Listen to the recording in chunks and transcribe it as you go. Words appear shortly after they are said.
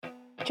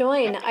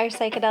Join our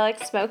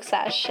psychedelic smoke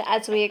sesh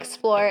as we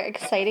explore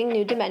exciting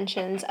new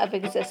dimensions of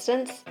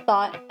existence,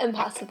 thought, and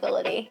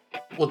possibility.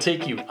 We'll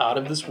take you out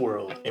of this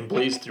world and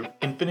blaze through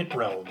infinite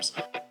realms,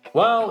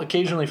 while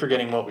occasionally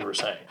forgetting what we were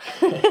saying.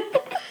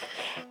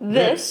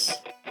 This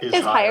is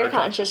Higher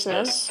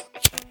Consciousness.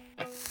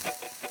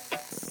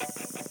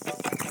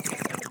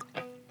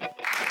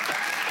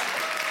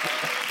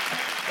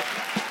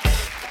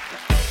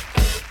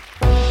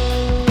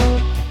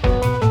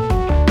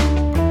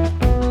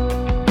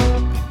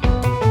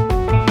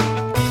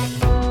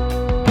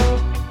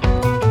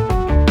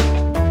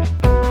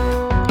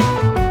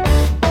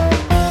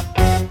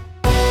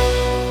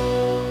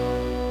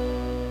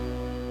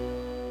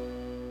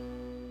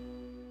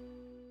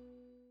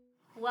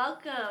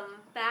 Welcome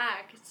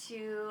back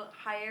to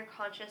Higher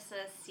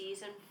Consciousness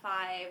Season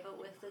 5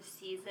 with the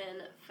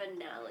season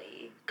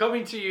finale.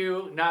 Coming to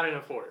you, not in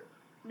a fort.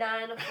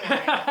 Not in a 4.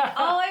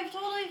 Oh, I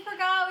totally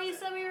forgot we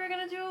said we were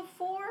going to do a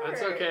 4.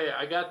 That's okay.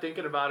 I got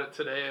thinking about it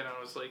today and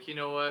I was like, you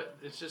know what?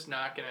 It's just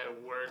not going to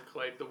work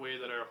like the way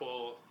that our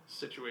whole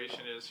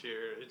situation is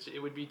here. It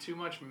would be too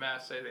much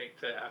mess, I think,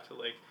 to have to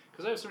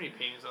because I have so many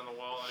paintings on the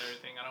wall and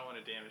everything. I don't want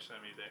to damage them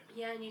either.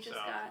 Yeah, and you just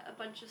got a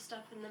bunch of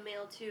stuff in the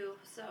mail too,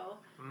 so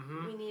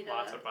we need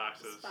lots of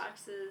boxes.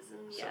 Boxes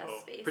and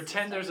space.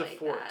 Pretend there's a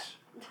fort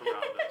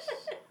around us.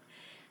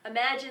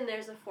 Imagine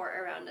there's a fort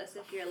around us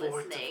if you're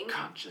listening. Fort of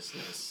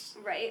consciousness.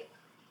 Right?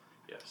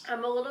 Yes.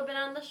 I'm a little bit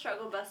on the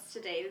struggle bus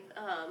today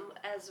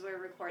as we're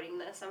recording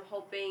this. I'm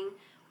hoping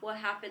what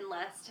happened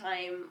last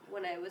time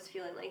when I was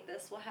feeling like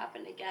this will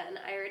happen again.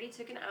 I already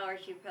took an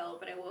allergy pill,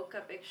 but I woke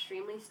up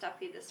extremely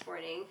stuffy this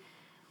morning.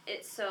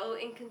 It's so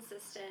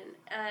inconsistent,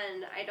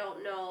 and I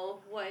don't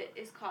know what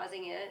is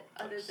causing it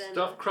other than...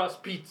 Stuffed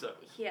crust pizza.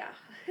 Yeah.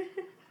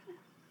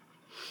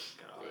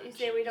 You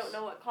say we don't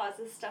know what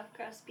causes stuffed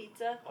crust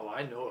pizza? Oh,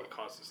 I know what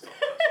causes stuffed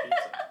crust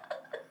pizza.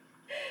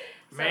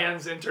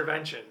 Man's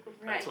intervention.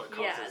 Right. That's what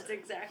causes it.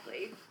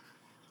 Exactly.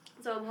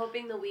 So I'm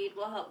hoping the weed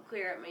will help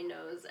clear up my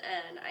nose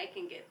and I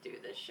can get through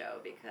this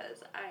show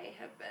because I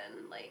have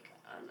been I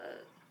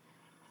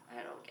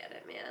don't get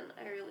it, man.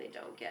 I really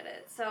don't get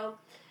it. So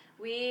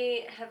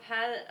we have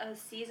had a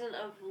season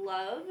of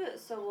love,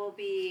 so we'll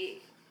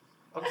be...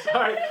 I'm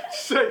sorry.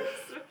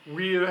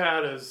 We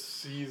had a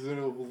season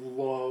of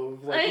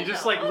love. You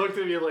just looked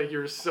at me like you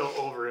were so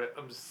over it.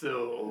 I'm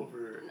so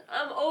over it.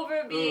 I'm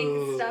over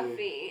being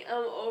stuffy.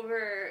 I'm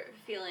over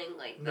feeling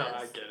like this. No,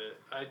 I get it.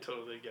 I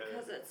totally get it.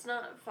 Because it's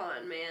not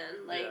fun,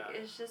 man.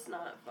 It's just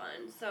not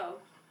fun. So,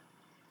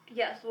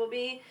 yes, we'll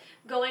be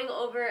going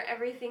over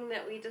everything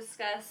that we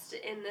discussed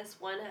in this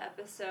one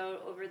episode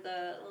over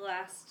the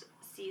last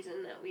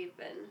season that we've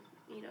been,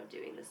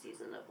 doing the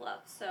season of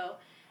love. So...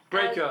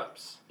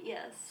 Breakups.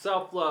 Yes.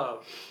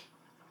 Self-love.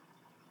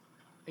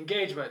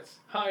 Engagements.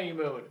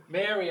 Honeymoon.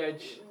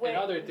 Marriage. And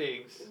other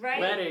things. Right.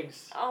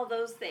 Weddings. All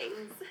those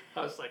things.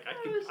 I was like,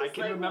 I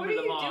can remember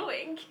them all. What are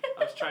you doing?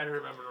 I was trying to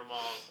remember them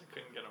all. I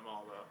couldn't get them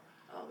all, though.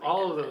 Oh my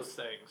all goodness. of those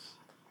things.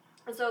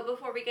 So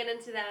before we get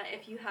into that,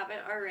 if you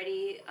haven't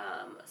already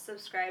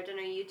subscribed on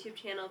our YouTube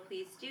channel,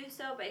 please do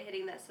so by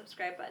hitting that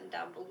subscribe button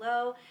down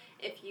below.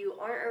 If you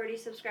aren't already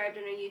subscribed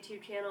on our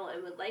YouTube channel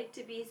and would like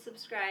to be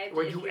subscribed,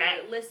 if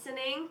you're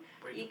listening,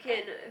 you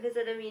can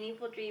visit a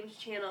Meaningful Dreams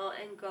channel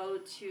and go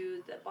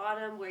to the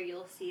bottom where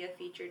you'll see a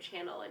featured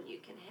channel and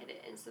you can hit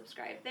it and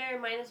subscribe there.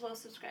 Might as well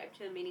subscribe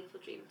to a Meaningful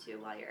Dream too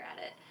while you're at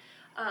it.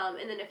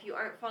 And then if you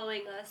aren't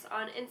following us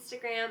on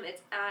Instagram,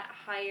 it's at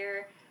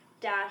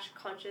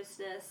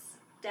higher-consciousness-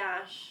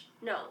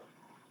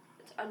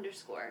 it's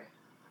underscore.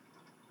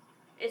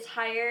 It's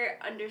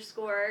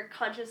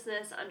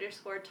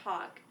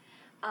higher_consciousness_talk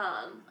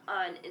on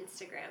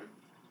Instagram.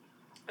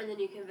 And then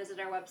you can visit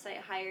our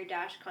website,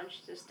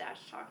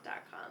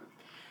 higher-consciousness-talk.com.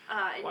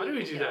 Why do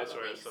we do that to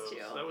ourselves?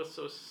 That was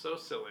so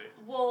silly.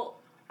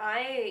 Well,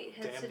 I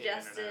had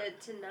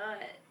suggested to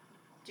not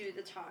do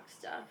the talk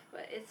stuff,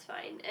 but it's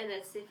fine. And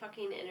it's the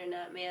fucking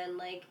internet, man.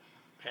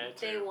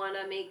 They want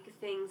to make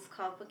things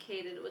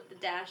complicated with the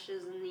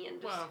dashes and the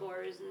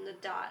underscores and the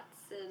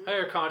dots and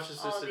higher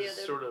consciousness is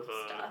sort of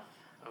stuff.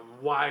 A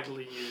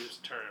widely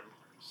used term.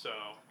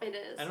 So it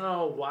is. I don't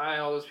know why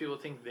all those people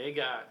think they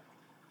got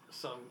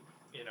some,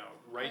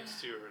 rights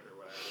to it or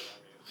whatever.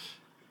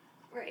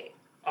 Right.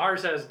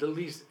 Ours has the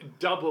least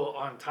double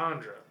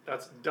entendre.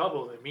 That's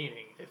double the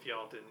meaning, if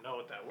y'all didn't know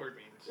what that word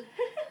means.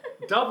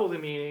 Double the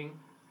meaning.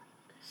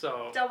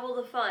 So double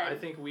the fun. I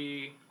think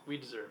we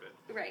deserve it.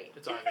 Right.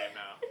 It's our name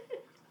now.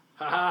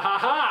 Ha ha ha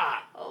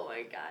ha! Oh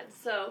my god.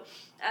 So,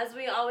 as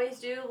we always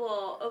do,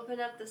 we'll open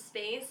up the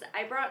space.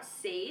 I brought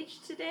sage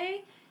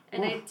today,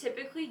 and I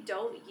typically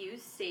don't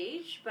use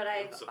sage, but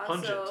I've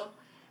also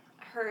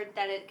heard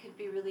that it could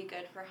be really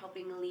good for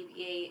helping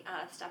alleviate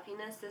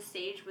stuffiness. This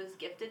sage was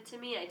gifted to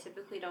me. I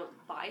typically don't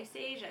buy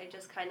sage. I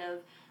just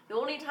the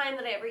only time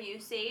that I ever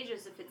use sage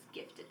is if it's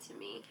gifted to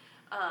me.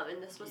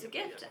 And this was a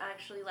gift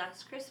actually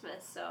last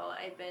Christmas, so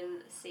I've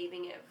been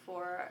saving it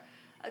for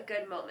a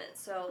good moment.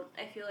 So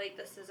I feel like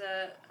this is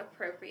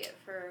appropriate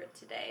for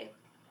today.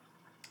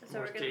 So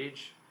more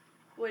sage.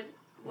 What?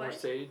 More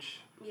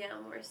sage. Yeah,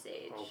 more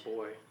sage. Oh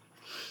boy.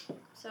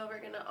 So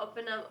we're gonna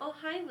open up. Oh,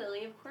 hi,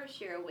 Lily. Of course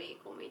you're awake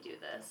when we do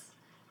this.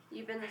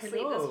 You've been asleep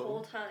this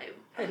whole time.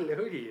 Hello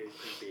to you,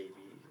 baby.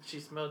 She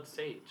smelled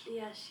sage.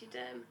 Yeah, she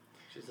did.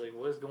 She's like,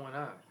 what is going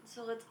on?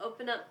 So let's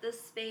open up this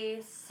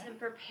space and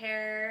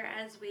prepare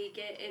as we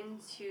get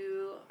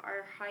into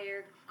our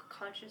higher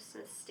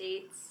consciousness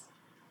states.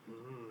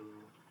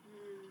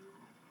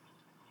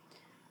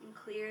 And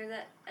clear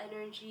that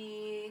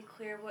energy,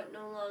 clear what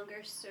no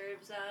longer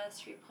serves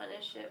us,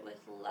 replenish it with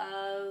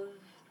love,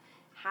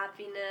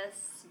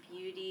 happiness,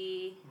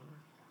 beauty,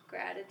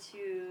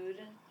 gratitude.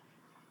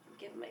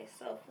 Give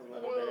myself a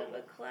little bit of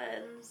a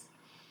cleanse.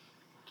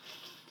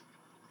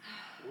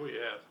 Oh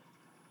yeah.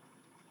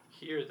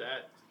 Hear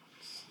that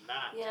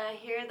snot. Yeah, I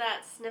hear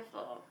that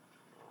sniffle.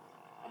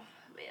 Oh,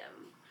 man.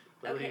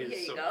 Lily Okay, here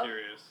is you so go.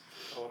 curious.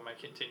 Oh, am I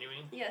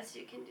continuing? Yes,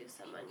 you can do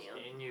some on you.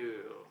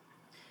 Continue.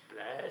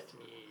 Blast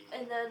me.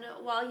 And then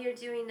while you're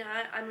doing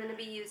that, I'm going to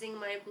be using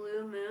my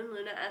Blue Moon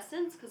Luna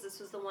Essence because this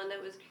was the one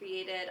that was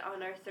created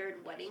on our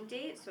 3rd wedding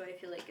date. So I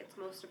feel like it's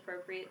most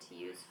appropriate to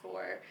use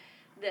for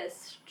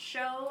this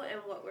show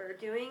and what we're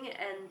doing.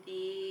 And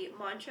the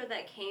mantra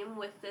that came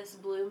with this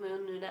Blue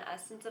Moon Luna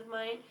Essence of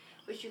mine,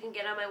 which you can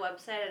get on my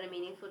website at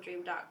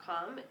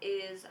ameaningfuldream.com,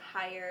 is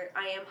I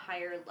am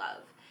higher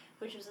love,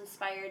 which was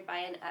inspired by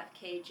an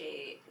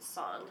FKJ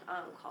song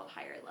called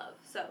Higher Love.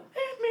 So,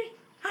 Let me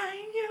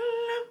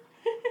higher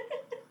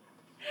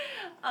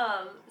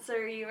love. So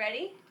are you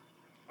ready?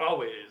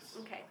 Always.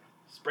 Okay.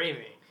 Spray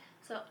me.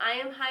 So I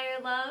am higher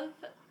love,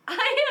 I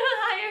am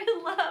higher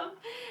love,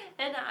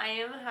 and I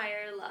am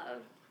higher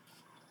love.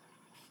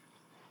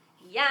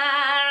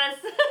 Yes!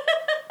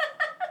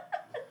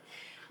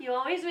 You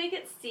always make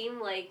it seem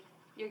like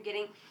you're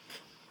getting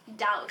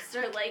doused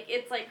or like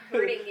it's like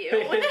hurting you.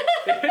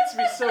 It hits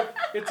me so,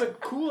 it's a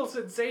cool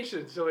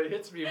sensation, so it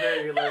hits me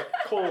very like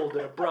cold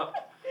and abrupt.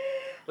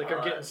 Like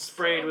I'm getting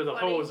sprayed so with a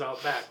funny. hose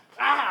out back.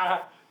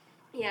 Ah!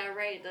 Yeah,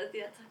 right. That's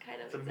kind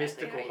of It's a exactly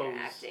mystical how you're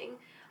hose. acting.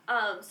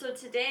 So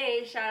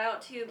today, shout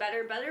out to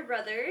Better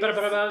Brothers.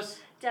 Ba-da-ba-da-buzz.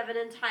 Devin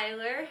and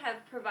Tyler have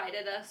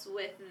provided us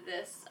with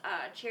this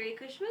cherry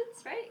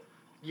Cushman's, right?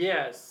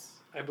 Yes,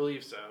 I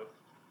believe so.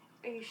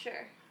 Are you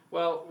sure?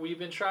 Well, we've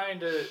been trying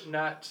to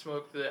not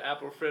smoke the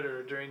apple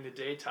fritter during the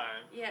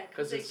daytime. Yeah,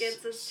 because it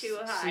gets us too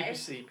high.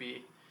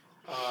 Sleepy.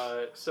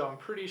 So I'm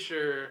pretty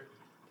sure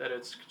that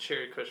it's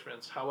cherry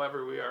Cushman's.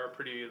 However, we are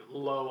pretty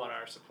low on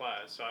our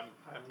supplies, so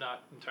I'm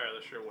not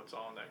entirely sure what's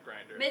all in that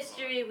grinder.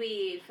 Mystery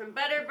weed from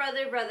Better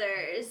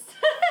Brothers.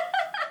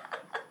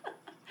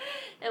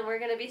 And we're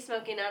going to be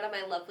smoking out of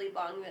my lovely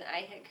bong that I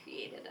had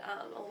created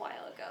a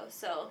while ago.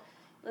 So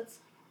let's...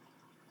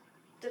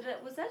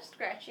 Was that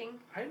scratching?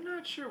 I'm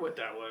not sure what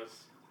that was.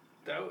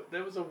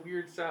 That was a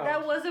weird sound.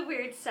 That was a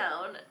weird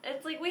sound.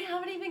 It's like we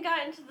haven't even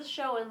gotten to the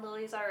show and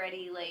Lily's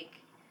already like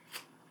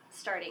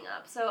starting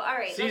up. So all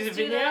right, season let's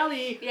do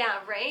finale. Yeah,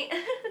 right.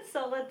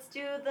 So let's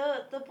do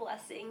the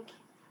blessing.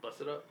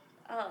 Bless it up.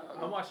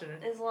 I'm watching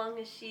it. As long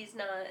as she's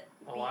not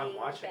I'm being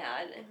watching.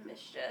 bad and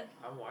mischief.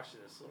 I'm watching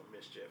this little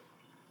mischief.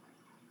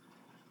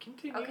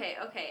 Continue.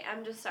 Okay.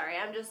 I'm just sorry.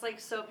 I'm just like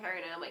so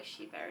paranoid. I'm like,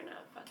 she better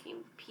not fucking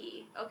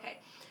pee. Okay.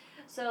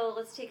 So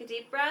let's take a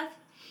deep breath.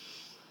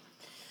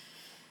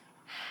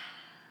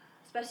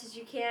 As best as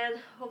you can.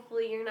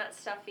 Hopefully you're not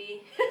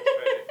stuffy.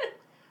 Right.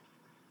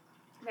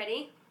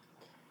 Ready?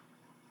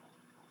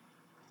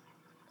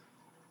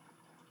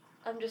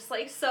 I'm just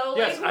like so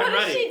Yes, like I'm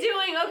what is ready. she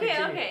doing? Okay,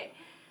 Continue. okay.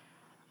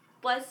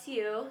 Bless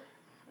you,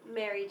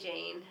 Mary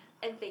Jane,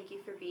 and thank you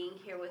for being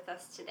here with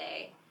us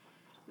today.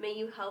 May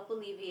you help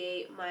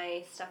alleviate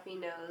my stuffy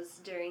nose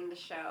during the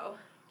show.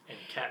 And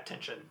cat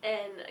tension.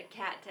 And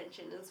cat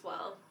tension as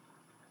well.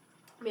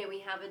 May we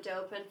have a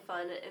dope and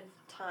fun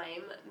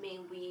time. May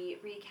we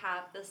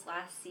recap this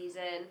last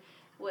season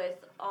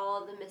with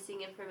all the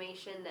missing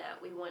information that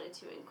we wanted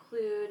to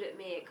include.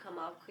 May it come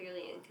off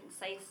clearly and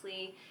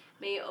concisely.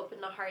 May it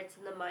open the hearts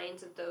and the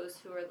minds of those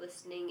who are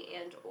listening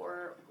and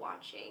or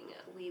watching.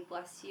 We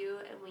bless you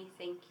and we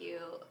thank you.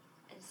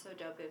 And so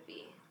dope it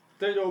be.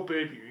 So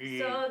baby.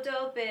 So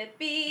dope it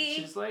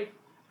be.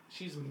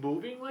 She's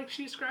moving like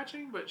she's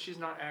scratching, but she's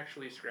not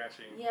actually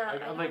scratching. Yeah,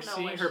 like, I I'm don't like know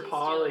seeing what her she's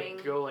paw doing.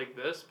 like go like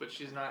this, but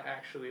she's not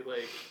actually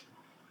like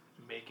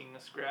making a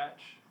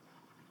scratch.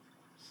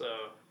 So,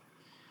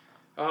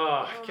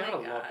 Oh gotta my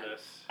love God.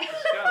 this.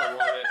 Just gotta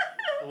love it.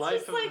 It's Life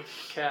just of like,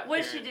 cat. what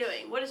is she parents.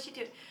 doing? What is she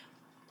doing?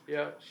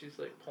 Yeah, she's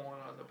like pulling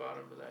on the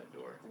bottom of that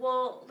door.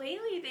 Well,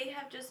 lately they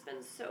have just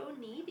been so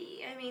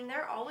needy. I mean,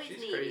 they're always She's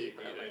needy, crazy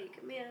but needy.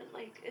 like, man,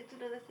 like it's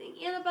another thing.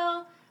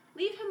 Annabelle,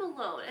 leave him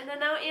alone. And then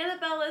now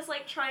Annabelle is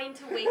like trying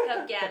to wake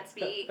up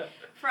Gatsby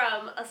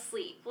from a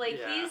sleep. Like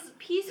Yeah, he's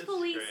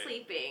peacefully it's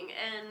great. sleeping,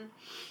 and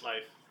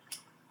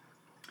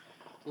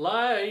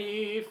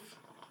Life.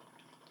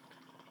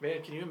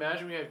 Man, can you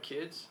imagine we have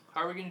kids?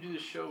 How are we gonna do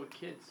this show with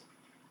kids?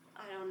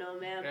 I don't know,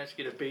 We're man. gonna have to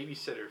get a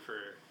babysitter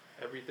for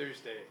every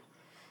Thursday.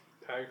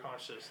 Higher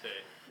Consciousness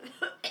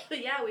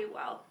Day. Yeah, we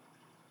will.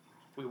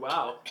 We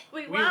wow.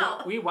 We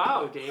wow. We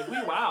wow, Dave.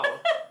 We wow.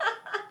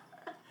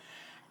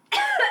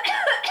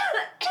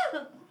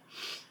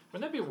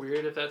 Wouldn't that be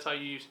weird if that's how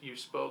you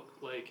spoke?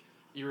 Like,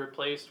 you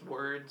replaced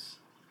words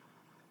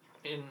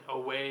in a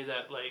way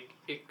that, like,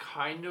 it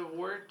kind of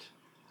worked?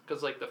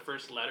 Because, like, the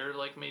first letter,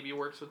 like, maybe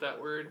works with that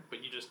word,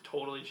 but you just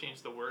totally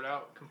change the word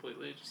out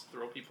completely, just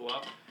throw people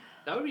off.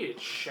 That would be a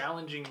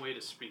challenging way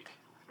to speak,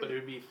 but it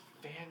would be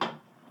fantastic.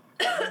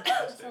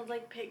 Sounds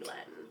like Pig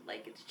Latin.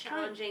 Like, it's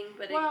challenging,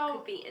 but it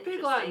could be interesting.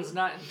 Pig Latin's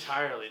not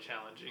entirely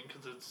challenging,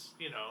 because it's,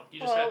 you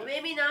just have to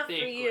maybe not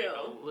think, for you. like,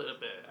 a little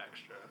bit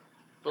extra.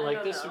 But,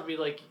 like, this would be,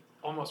 like,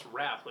 almost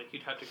rap. Like,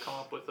 you'd have to come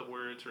up with the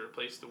word to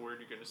replace the word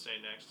you're going to say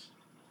next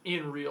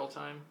in real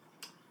time.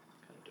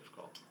 Kind of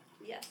difficult.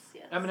 Yes.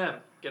 Eminem,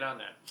 get on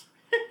that.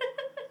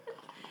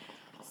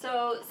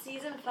 So,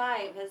 season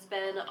 5 has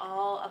been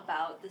all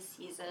about the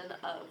season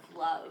of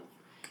love.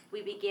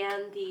 We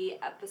began the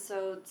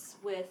episodes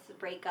with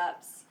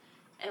breakups,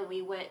 and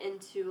we went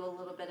into a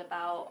little bit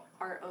about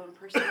our own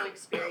personal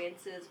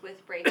experiences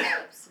with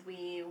breakups.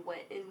 We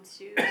went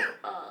into,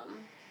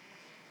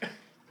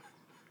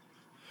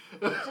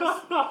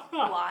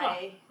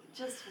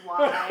 just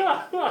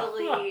why,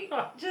 really,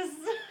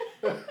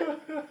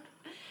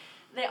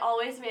 they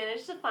always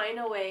manage to find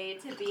a way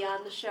to be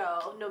on the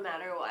show, no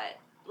matter what.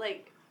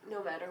 Like,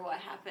 no matter what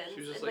happens.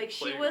 She was just, like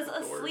she was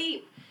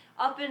asleep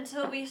up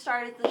until we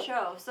started the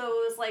show. So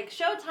it was like,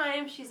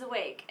 showtime, she's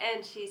awake,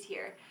 and she's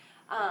here.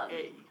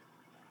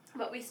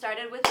 But we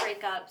started with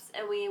breakups,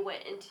 and we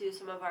went into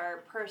some of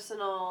our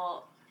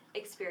personal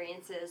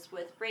experiences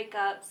with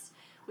breakups.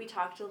 We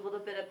talked a little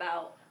bit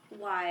about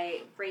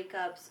why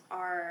breakups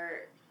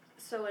are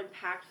so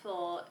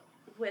impactful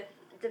with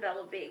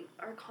developing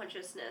our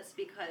consciousness,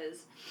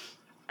 because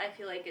I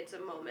feel like it's a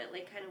moment,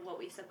 like kind of what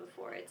we said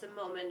before, it's a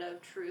moment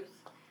of truth.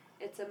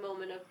 It's a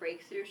moment of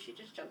breakthrough. She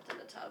just jumped in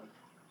the tub.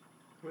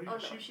 Oh no,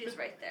 she's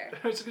right there.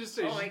 I was going to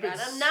say, oh my god,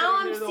 now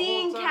I'm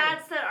seeing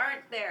cats that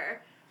aren't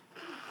there.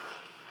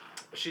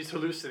 She's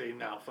hallucinating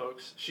now,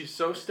 folks. She's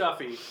so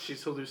stuffy,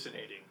 she's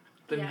hallucinating.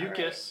 The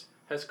mucus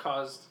has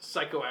caused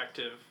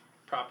psychoactive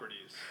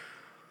properties.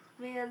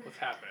 Man. What's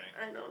happening?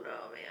 I don't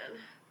know, man.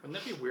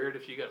 Wouldn't that be weird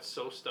if you got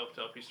so stuffed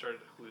up you started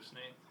to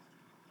hallucinate?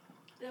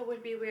 That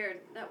would be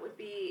weird. That would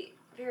be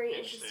very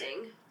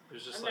interesting.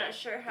 I'm not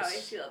sure how I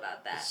feel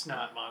about that. The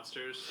snot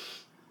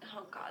monsters.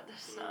 Oh god, the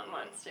snot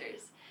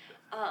monsters.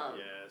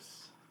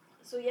 Yes.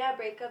 So yeah,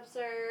 breakups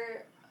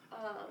are...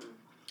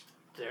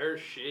 they're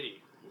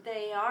shitty.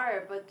 They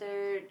are, but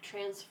they're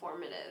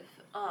transformative.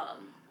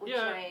 Which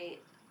I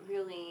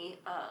really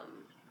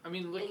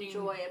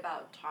enjoy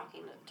about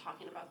talking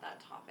about that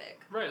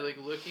topic. Right, like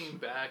looking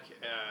back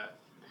at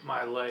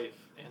my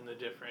life and the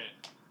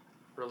different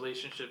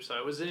relationships I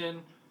was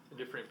in, the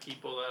different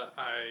people that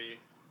I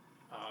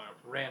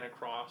ran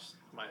across,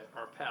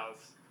 our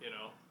paths,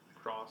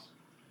 crossed.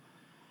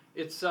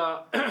 It's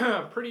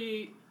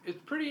it's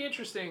pretty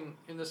interesting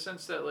in the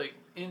sense that, like,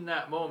 in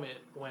that moment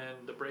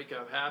when the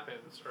breakup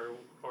happens,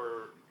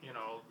 or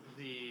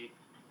the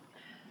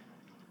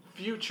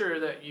future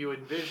that you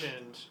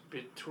envisioned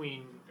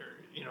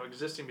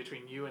existing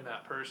between you and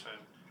that person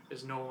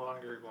is no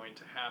longer going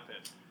to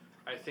happen,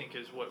 I think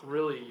is what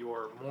really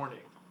you're mourning.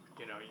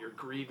 You're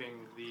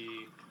grieving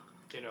the,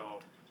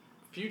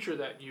 future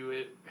that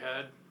you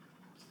had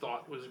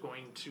thought was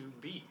going to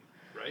be,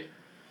 right?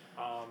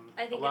 I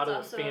think a lot it's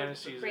of also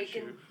fantasies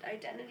breaking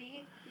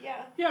identity.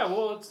 Yeah. Yeah,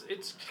 well,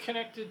 it's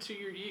connected to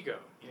your ego,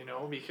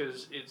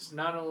 because it's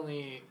not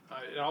only.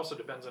 It also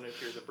depends on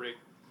if you're the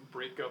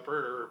breakupper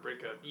or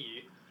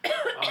breakup-y.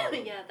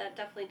 Yeah, that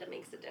definitely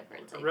makes a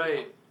difference.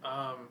 Right.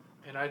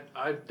 And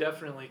I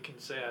definitely can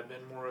say I've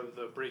been more of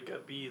the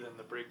breakup-y than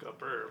the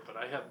breakupper, but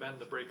I have been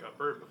the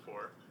breakupper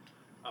before,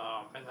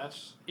 and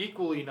that's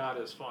equally not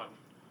as fun.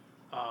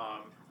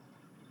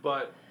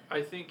 But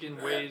I think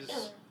in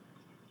ways.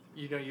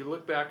 You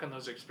look back on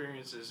those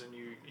experiences and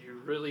you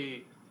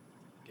really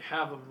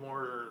have a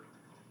more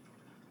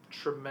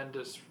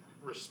tremendous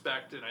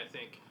respect and I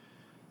think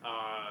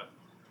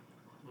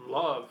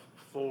love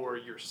for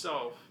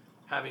yourself,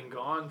 having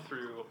gone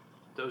through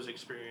those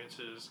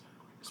experiences,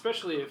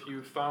 especially if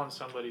you found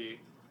somebody,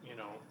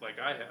 like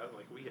I have,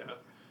 like we have,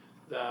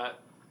 that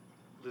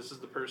this is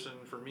the person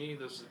for me,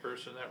 this is the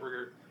person that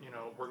we're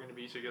going to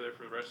be together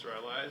for the rest of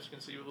our lives,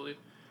 conceivably.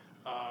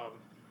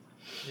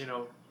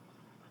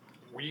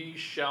 We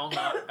shall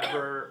not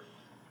ever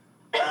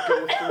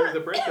go through the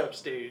breakup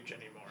stage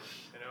anymore.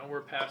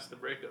 We're past the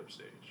breakup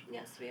stage.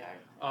 Yes, we are.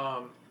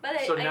 But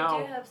I do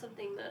have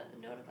something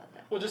to note about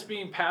that. Well, just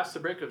being past the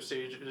breakup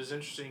stage, it is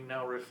interesting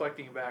now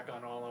reflecting back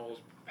on all those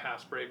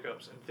past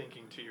breakups and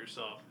thinking to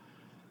yourself,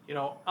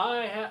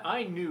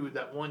 I knew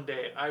that one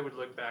day I would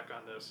look back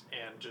on this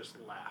and just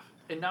laugh.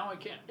 And now I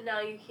can. Now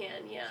you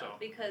can, yeah. So,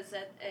 because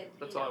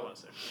that's all I want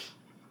to say.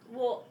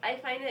 Well, I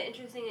find it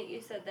interesting that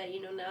you said that,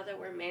 now that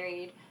we're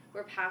married,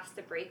 we're past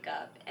the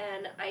breakup.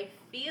 And I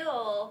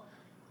feel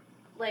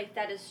like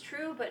that is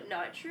true, but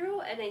not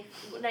true. And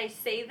when I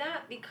say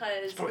that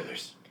because...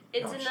 Spoilers.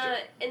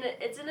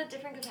 It's in a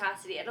different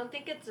capacity. I don't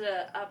think it's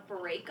a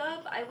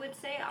breakup, I would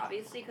say,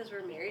 obviously, because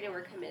we're married and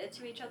we're committed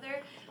to each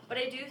other. But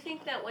I do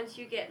think that once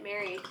you get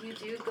married, you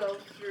do go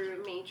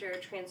through major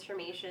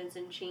transformations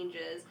and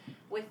changes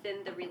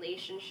within the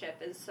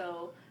relationship. And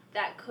so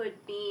that could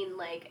mean,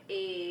 like,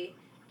 a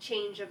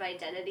change of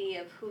identity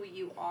of who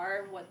you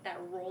are and what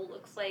that role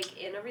looks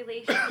like in a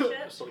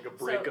relationship. So like a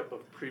breakup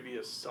of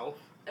previous self?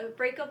 A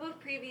breakup of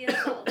previous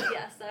self,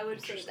 yes, I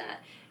would say that.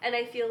 And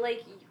I feel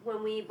like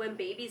when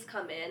babies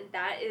come in,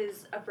 that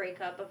is a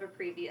breakup of a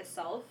previous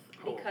self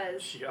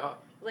because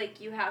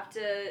like you have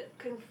to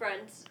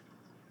confront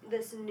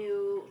this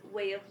new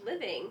way of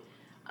living,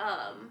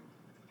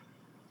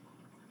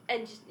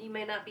 and just, you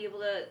might not be able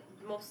to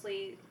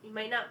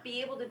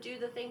do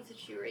the things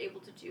that you were able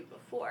to do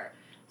before.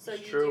 So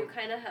you do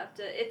kind of have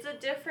to. It's a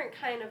different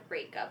kind of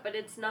breakup, but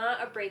it's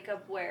not a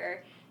breakup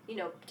where,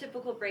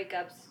 typical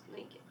breakups,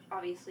 like,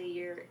 obviously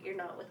you're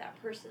not with that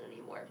person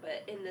anymore,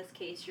 but in this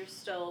case you're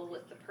still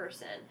with the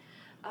person.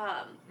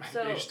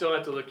 So you still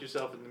have to look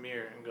yourself in the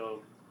mirror and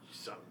go, "You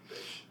son of a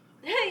bitch."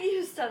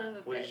 You son of a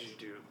bitch. What did you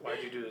do? Why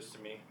did you do this to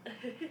me?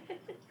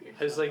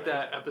 It's like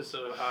that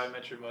episode of How I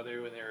Met Your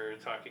Mother when they were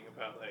talking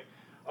about, like,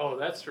 oh,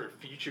 that's for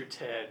future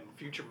Ted and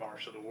future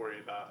Marshall to worry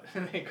about.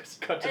 And they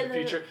cut to the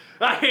future.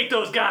 I hate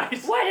those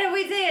guys. Why did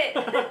we do it?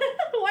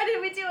 Why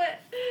did we do it?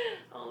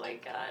 Oh my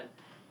god.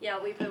 Yeah,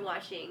 we've been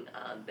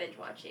binge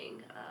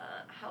watching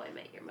How I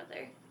Met Your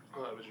Mother.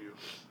 Oh, that was you.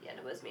 Yeah,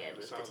 it was me. I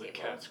moved the table. Like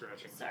cat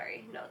scratching.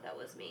 Sorry, no, that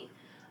was me.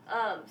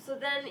 So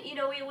then,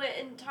 we went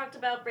and talked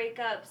about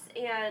breakups,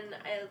 and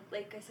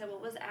like I said,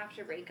 what was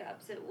after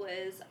breakups? It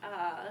was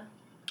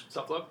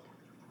self-love?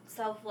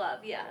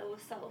 Self-love, yeah, it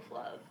was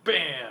self-love.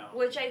 Bam!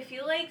 Which I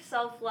feel like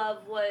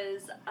self-love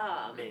was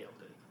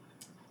nailed it.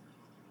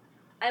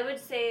 I would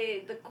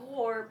say the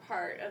core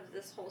part of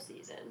this whole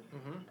season.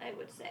 Mm-hmm. I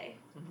would say.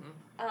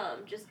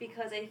 Mm-hmm. Just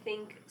because I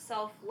think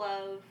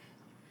self-love,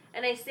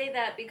 and I say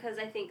that because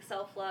I think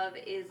self-love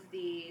is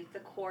the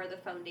core, the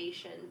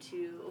foundation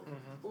to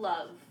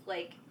love,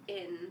 like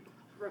in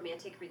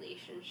romantic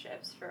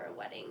relationships, for a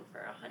wedding, for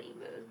a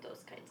honeymoon,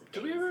 those kinds of things.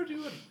 Did we ever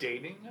do a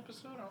dating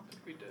episode? I don't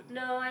think we did.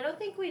 No, I don't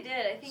think we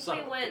did. I think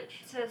we went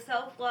to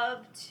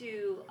self-love,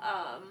 to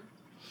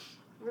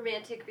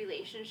romantic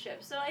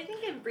relationships. So I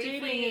think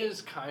dating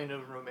is kind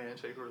of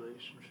romantic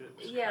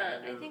relationships. Yeah,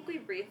 I think we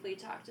briefly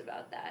talked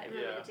about that in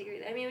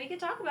romantic. I mean, we could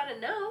talk about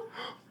it now.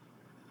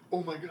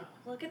 Oh my god.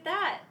 Look at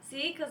that.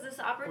 See, because this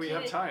opportunity...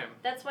 We have time.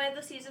 That's why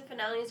the season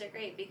finales are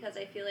great, because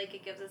I feel like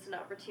it gives us an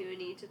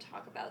opportunity to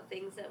talk about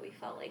things that we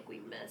felt like we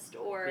missed,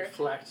 or...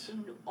 reflect.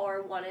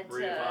 Or wanted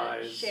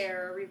to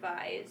share, or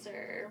revise,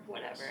 or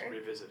whatever. Yes,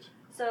 revisit.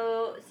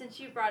 So, since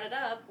you brought it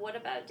up, what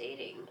about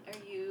dating? Are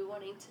you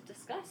wanting to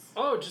discuss?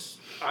 Oh,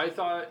 I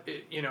thought,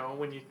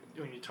 when you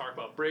talk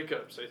about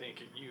breakups, I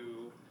think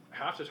you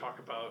have to talk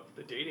about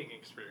the dating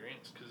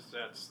experience, because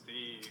that's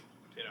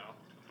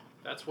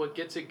that's what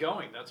gets it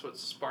going. That's what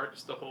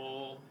sparks the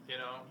whole,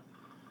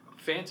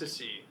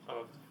 fantasy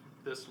of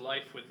this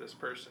life with this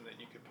person that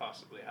you could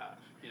possibly have,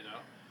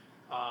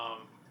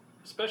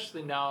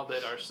 especially now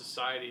that our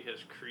society has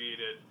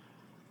created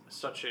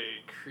such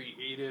a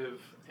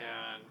creative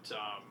and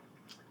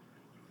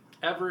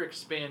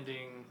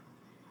ever-expanding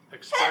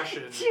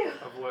expression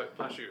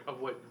of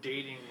what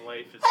dating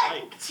life is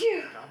like.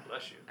 God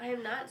bless you. I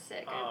am not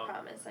sick. I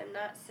promise. I'm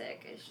not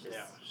sick. It's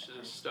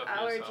just stuff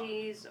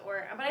allergies,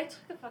 but I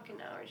took a fucking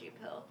allergy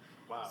pill.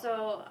 Wow.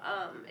 So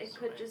it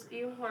could just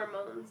be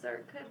hormones, or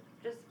it could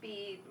just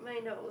be my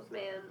nose,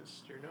 man.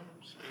 Just your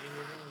nose. Getting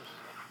your nose.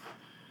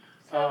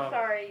 So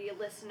sorry, you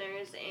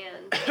listeners,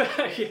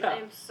 and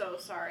I'm so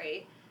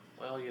sorry.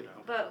 Well,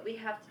 But we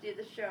have to do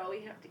the show.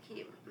 We have to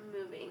keep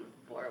moving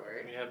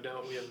forward. We have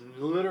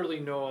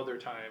literally no other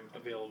time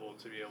available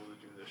to be able to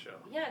do the show.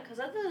 Yeah, because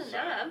other than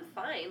that, I'm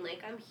fine.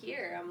 Like, I'm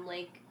here. I'm,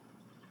 like,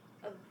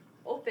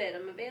 open.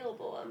 I'm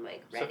available. I'm,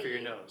 like, ready. Except for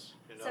your nose.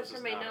 Except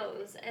for my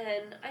nose.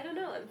 And I don't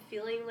know. I'm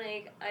feeling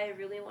like I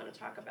really want to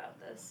talk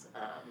about this.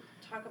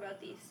 Talk about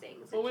these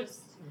things. Well,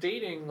 with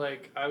dating,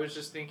 like, I was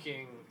just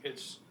thinking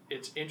it's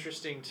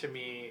interesting to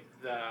me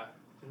that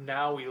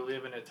now we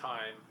live in a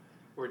time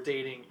where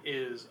dating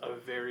is a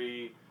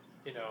very,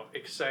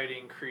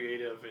 exciting,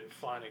 creative, and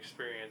fun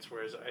experience,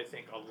 whereas I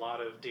think a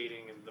lot of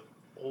dating in the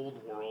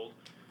old world,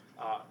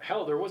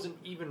 there wasn't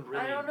even really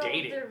dating. I don't know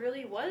if there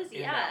really was,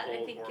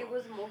 I think it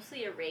was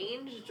mostly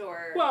arranged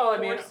or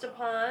forced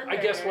upon. I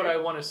guess what I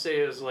want to say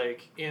is,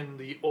 like, in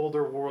the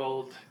older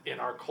world, in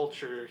our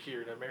culture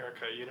here in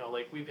America,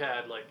 like, we've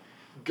had, like,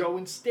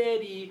 Going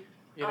Steady,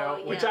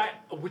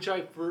 which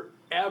I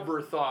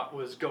forever thought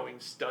was Going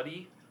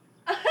Study.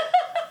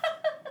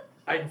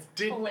 I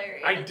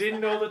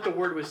didn't know that the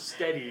word was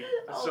steady,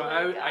 so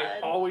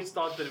I always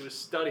thought that it was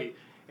study.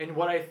 And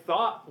what I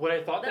thought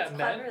that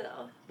meant, clever,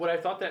 though. What I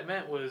thought that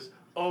meant was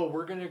oh,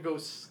 we're gonna go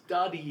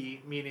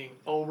study, meaning,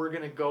 oh, we're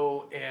gonna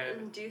go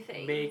and do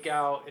things, make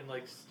out and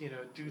like do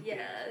things.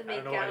 Make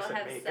I don't know out, why I said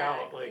have make sex.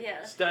 out,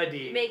 like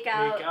study,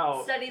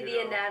 the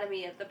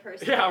anatomy of the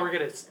person. Yeah, we're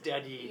gonna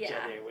study each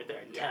other with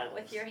our tongues. Yeah,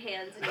 with your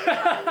hands and your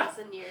tongues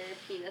and your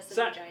penis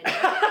and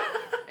vagina.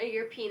 Or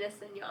your penis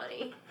and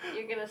yoni.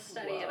 You're gonna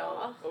study it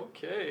all.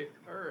 Okay,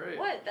 all right.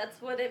 What?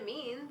 That's what it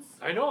means.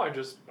 I know.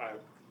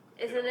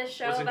 Isn't this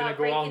show about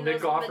breaking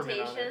those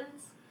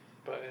limitations?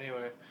 But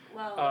anyway.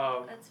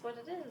 Well, that's what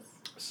it is.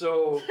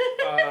 So,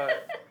 I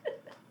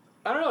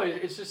don't know.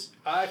 It's just,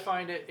 I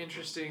find it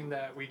interesting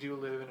that we do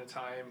live in a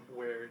time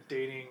where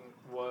dating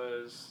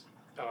was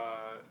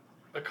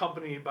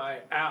accompanied by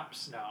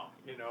apps now,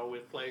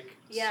 with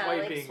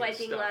swiping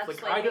swiping stuff. left,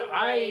 swiping right,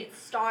 I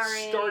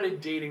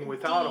started dating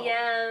without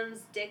DMs,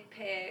 dick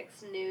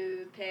pics,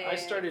 nude pics. I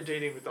started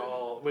dating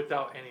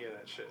without any of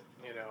that shit,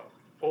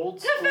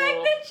 Old school. The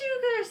fact that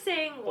you were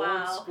saying,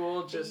 wow, old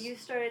school, just you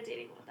started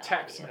dating without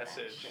text any of that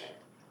message. shit.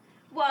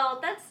 Well,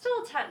 that's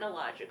still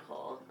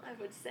technological, I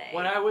would say.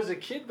 When I was a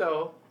kid,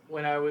 though,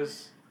 when I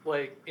was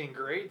in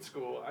grade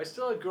school, I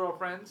still had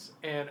girlfriends,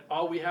 and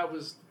all we had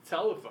was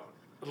telephone,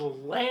 a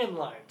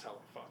landline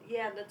telephone.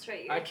 Yeah, that's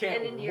right. I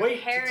can't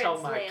wait to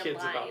tell my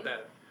kids about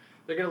that.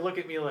 They're gonna look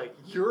at me like,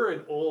 you're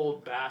an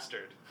old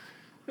bastard.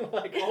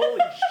 Holy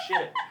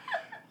shit.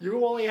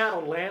 You only had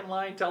a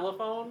landline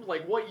telephone?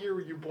 What year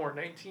were you born?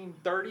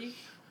 1930?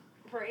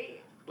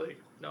 Right.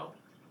 No.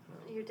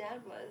 Your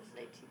dad was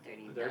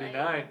 1939.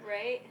 39.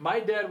 Right? My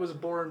dad was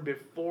born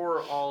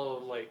before all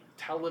of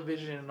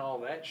television and all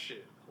that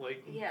shit. What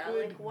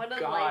a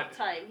God,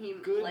 lifetime he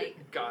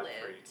God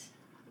lived.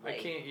 I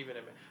can't even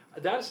imagine.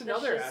 That's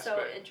another aspect.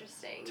 So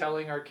interesting.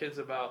 Telling our kids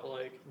about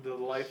the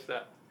life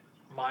that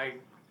my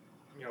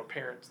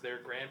parents, their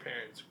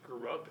grandparents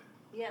grew up in.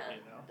 Yeah,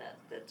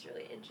 that's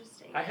really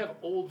interesting. I have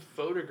old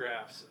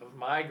photographs of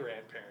my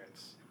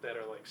grandparents that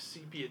are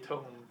sepia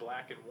tone,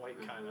 black and white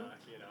kind of,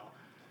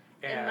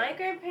 And my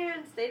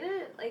grandparents, they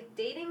didn't,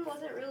 dating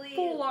wasn't really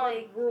full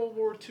on World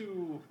War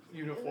II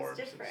uniforms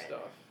and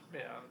stuff.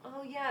 Yeah.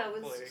 Oh yeah,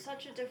 it was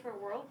such a different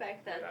world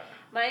back then. Yeah.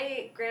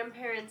 My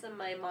grandparents on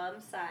my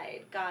mom's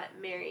side got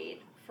married,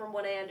 from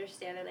what I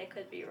understand, and I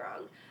could be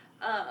wrong.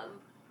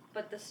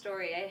 But the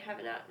story, I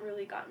have not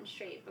really gotten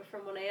straight. But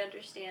from what I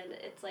understand,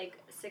 it's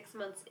 6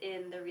 months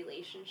in the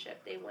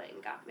relationship, they went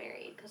and got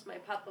married. Because my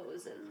papa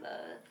was in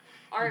the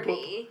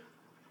army.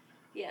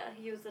 Yeah,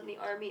 he was in the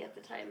army at the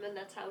time, and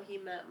that's how he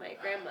met my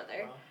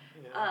grandmother.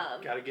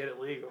 Gotta get it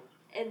legal.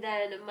 And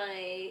then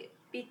my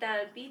Pita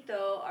and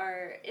Pito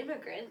are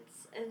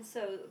immigrants, and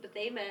so, but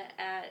they met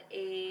at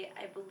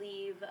I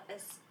believe, a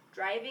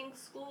driving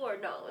school, or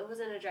no, it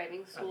wasn't a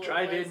driving school. A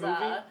drive-in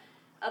movie?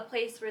 A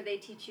place where they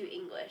teach you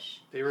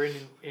English. They were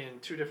in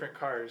two different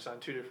cars on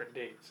two different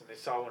dates, and they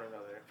saw one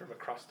another from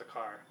across the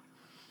car.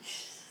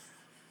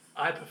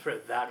 I prefer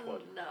that one.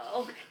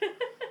 No.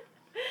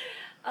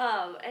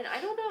 And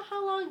I don't know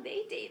how long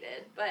they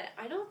dated, but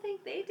I don't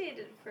think they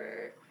dated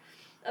for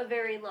a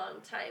very long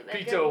time.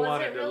 Pito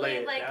wanted to lay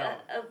it down.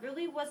 It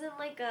really wasn't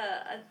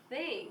a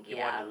thing. He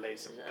wanted to lay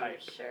some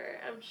pipe.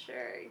 I'm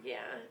sure,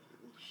 yeah.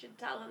 You should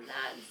tell him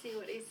that and see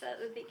what he says.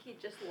 I think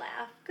he'd just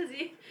laugh, because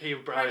he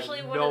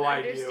partially wouldn't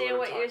understand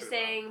what you're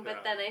saying,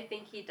 but then I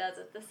think he does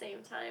at the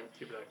same time.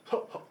 He'd be like,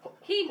 ho, ho, ho.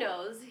 He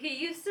knows. He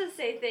used to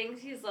say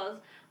things. He's like,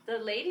 the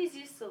ladies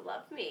used to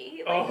love me.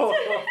 He says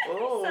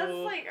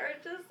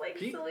just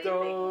Pito. silly things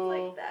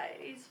like that.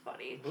 He's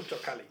funny. Mucho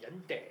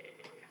caliente.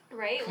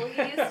 Right? Well,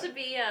 he used to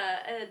be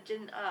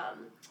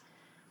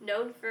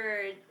known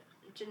for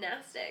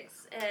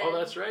gymnastics. And oh,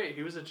 that's right.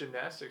 He was a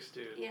gymnastics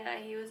dude. Yeah,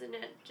 he was a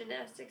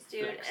gymnastics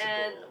dude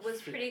and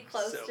was pretty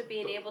close to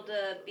being able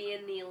to be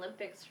in the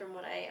Olympics, from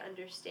what I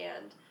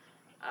understand.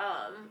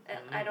 And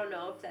I don't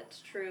know if that's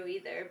true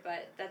either,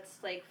 but that's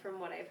from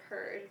what I've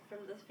heard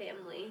from the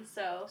family.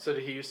 So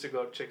did he used to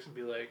go up to chicks and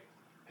be like,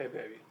 "Hey,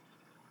 baby,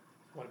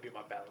 want to be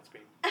my balance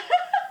beam?"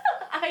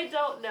 I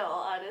don't know,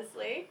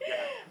 honestly. Yeah,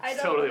 I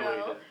don't totally know. What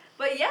he did.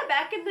 But yeah,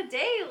 back in the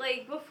day,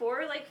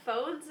 before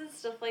phones and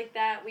stuff like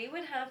that, we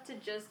would have to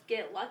just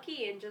get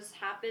lucky and just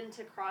happen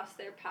to cross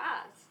their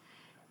paths.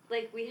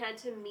 We had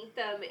to meet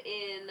them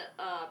in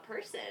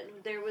person.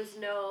 There was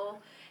no...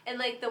 And,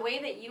 the way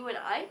that you and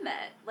I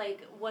met,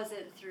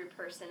 wasn't through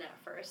person at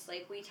first.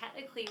 We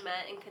technically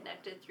met and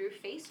connected through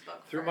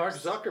Facebook Through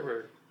first. Mark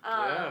Zuckerberg.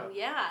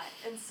 Yeah.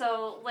 And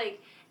so,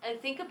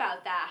 and think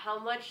about that. How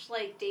much,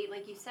 like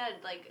you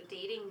said,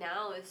 dating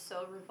now is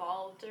so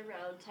revolved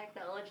around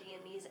technology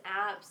and these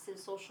apps and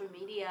social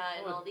media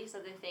and all these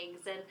other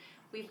things. And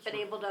we've been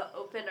able to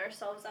open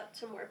ourselves up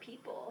to more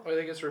people. I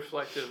think it's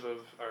reflective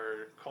of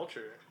our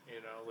culture,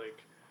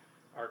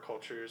 our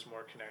culture is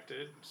more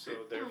connected, so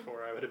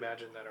therefore I would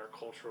imagine that our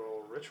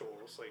cultural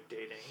rituals, like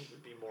dating,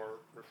 would be more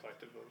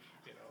reflective of,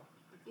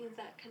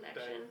 that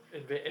connection.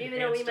 That even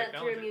though we met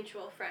through a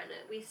mutual friend,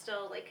 we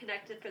still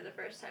connected for the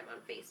first time on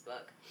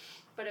Facebook,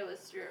 but it was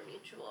through a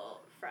mutual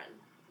friend.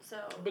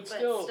 So, but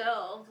still,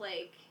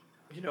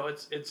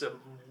 it's a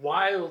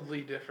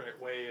wildly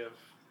different way of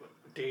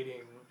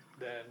dating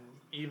than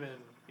even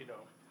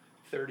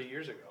 30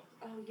 years ago.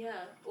 Oh yeah.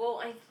 Well,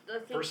 I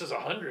think versus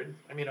 100.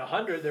 I mean,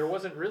 100 there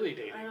wasn't really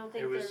dating. I don't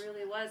think it was there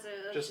really was.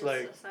 It was just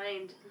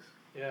assigned.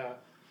 Yeah.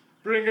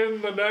 Bring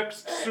in the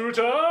next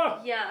suitor.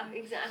 Yeah,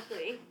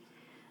 exactly.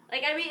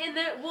 Like, I mean,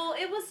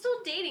 it was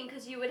still dating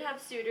because you would have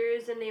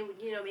suitors and they,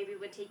 maybe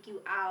would take you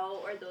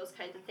out or those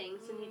kinds of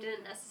things, and you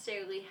didn't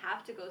necessarily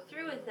have to go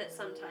through with it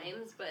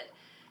sometimes, but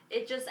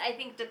it just, I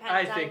think,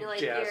 depends on,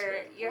 like,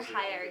 your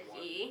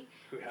hierarchy.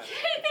 Who had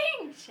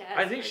it.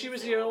 I think she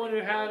was the only one who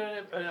had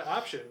an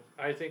option.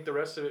 I think the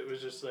rest of it was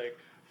just like,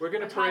 we're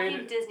going to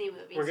parade Disney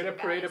movies. We're going to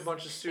parade a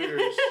bunch of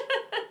suitors.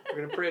 We're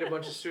going to parade a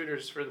bunch of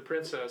suitors for the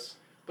princess,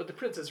 but the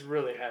princess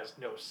really has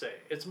no say.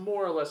 It's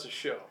more or less a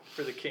show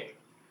for the king.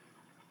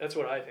 That's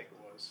what I think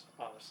it was,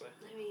 honestly.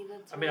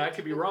 I mean, I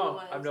could be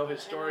wrong. I'm no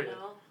historian.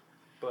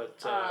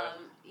 But I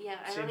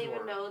don't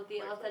even know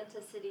the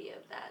authenticity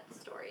of that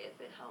story,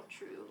 how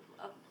true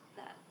of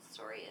that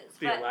story is.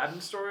 The Aladdin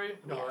story?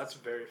 No, yes. That's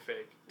very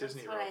fake.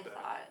 Disney wrote that. That's what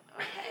I thought.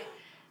 Okay.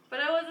 But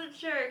I wasn't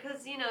sure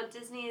because,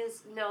 Disney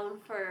is known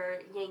for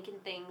yanking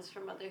things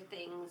from other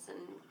things and,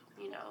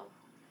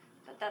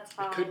 but that's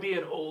how... It could be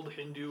an old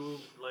Hindu,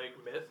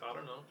 myth. I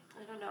don't know.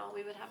 I don't know.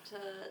 We would have to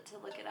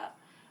look it up.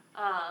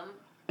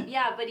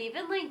 Yeah, but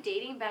even,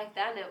 dating back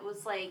then, it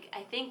was, I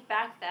think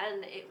back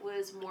then it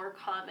was more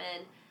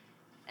common,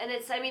 and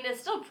it's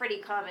still pretty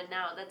common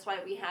now. That's why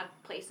we have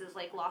places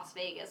like Las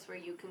Vegas where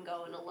you can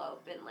go and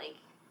elope and,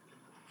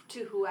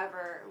 to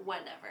whoever,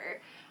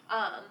 whenever.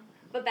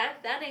 But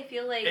back then, I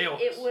feel like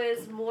it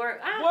was more...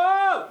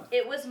 Whoa!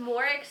 It was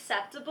more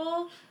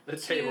acceptable the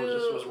table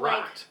just was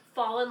rocked.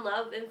 Fall in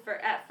love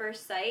at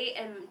first sight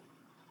and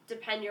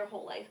depend your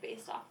whole life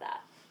based off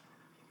that.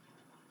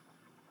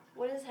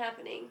 What is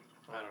happening?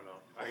 I don't know.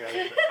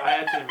 I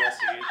had to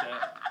investigate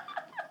that.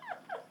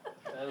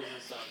 That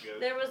doesn't sound good.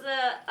 There was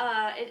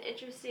an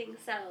interesting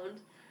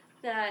sound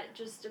that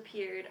just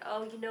appeared.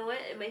 Oh, you know what?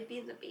 It might be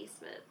in the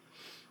basement.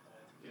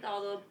 With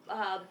all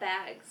the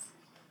bags.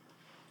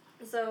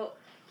 So,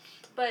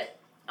 but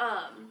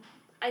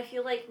I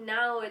feel like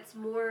now it's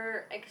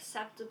more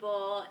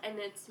acceptable and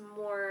it's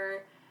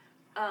more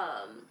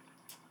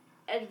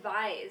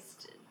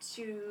advised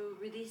to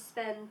really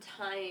spend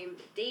time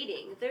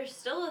dating. There's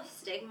still a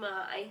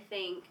stigma, I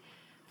think,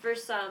 for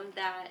some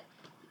that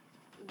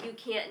you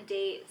can't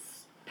date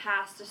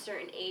past a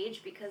certain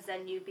age because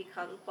then you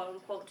become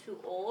quote-unquote too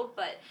old.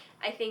 But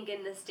I think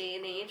in this day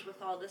and age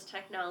with all this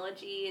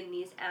technology and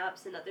these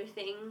apps and other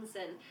things,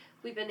 and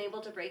we've been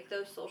able to break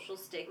those social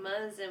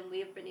stigmas, and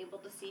we've been able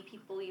to see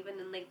people even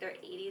in their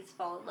 80s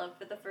fall in love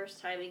for the first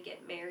time and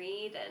get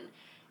married. And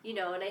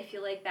and I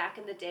feel like back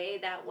in the day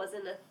that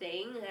wasn't a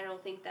thing. I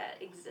don't think that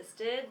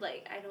existed.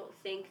 I don't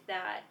think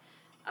that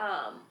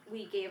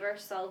we gave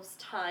ourselves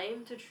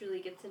time to truly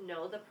get to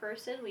know the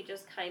person. We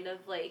just kind of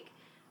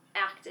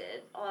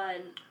acted on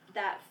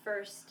that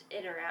first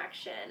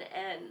interaction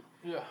and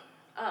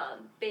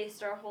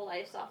based our whole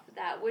lives off of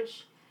that,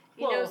 which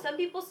some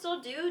people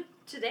still do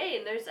today,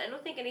 and I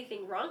don't think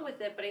anything wrong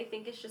with it, but I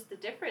think it's just the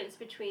difference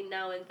between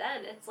now and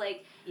then. It's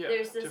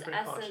there's this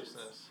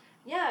essence.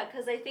 Yeah,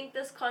 because I think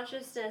this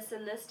consciousness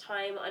in this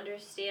time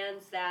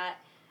understands that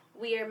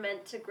we are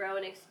meant to grow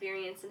and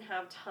experience and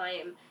have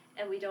time,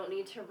 and we don't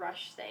need to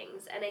rush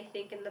things. And I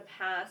think in the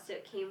past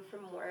it came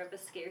from more of a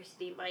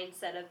scarcity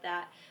mindset of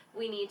that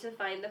we need to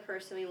find the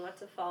person we want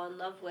to fall in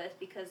love with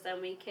because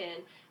then we can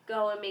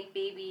go and make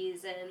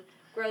babies and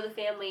grow the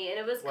family. And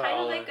it was kind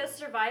of like a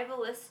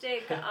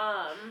survivalistic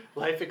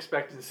life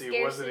expectancy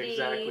scarcity. Wasn't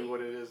exactly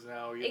what it is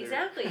now either.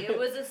 Exactly. It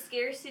was a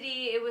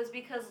scarcity. It was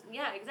because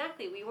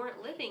exactly, we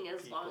weren't living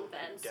as People long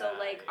then. So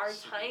our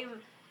time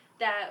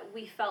that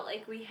we felt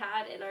like we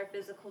had in our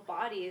physical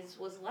bodies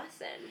was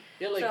lessened.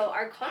 Yeah, so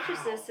our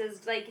consciousness is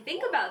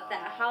think about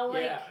that. How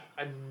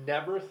I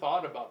never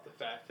thought about the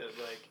fact that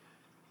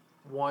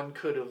one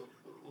could have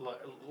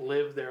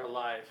lived their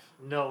life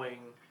knowing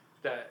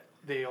that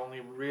they only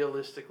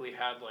realistically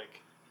had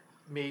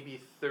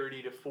maybe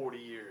 30 to 40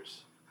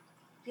 years.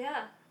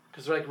 Yeah.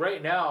 Because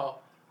right now,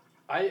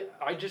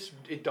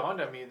 it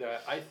dawned on me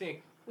that I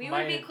think we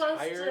would be close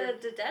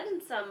to dead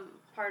in some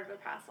part of a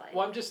past life.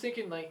 Well, I'm just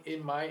thinking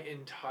in my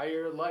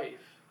entire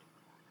life,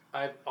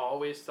 I've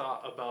always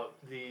thought about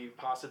the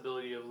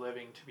possibility of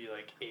living to be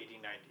 80,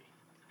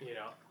 90,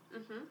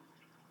 Mhm.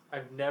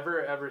 I've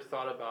never ever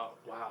thought about,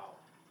 wow,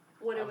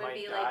 what it would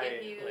be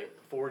if you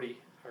 40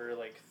 or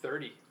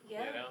 30.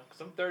 Yeah.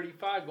 Because I'm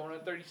 35 going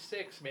on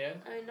 36, man.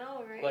 I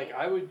know, right?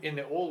 I would, in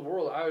the old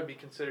world, I would be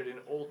considered an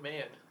old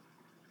man.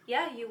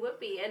 Yeah, you would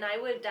be. And I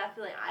would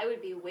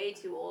be way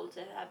too old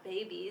to have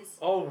babies.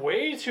 Oh,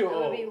 way too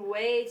old. I would be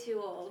way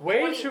too old.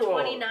 Way too old.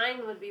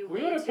 29 would be way too old.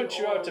 We would have put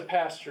you out to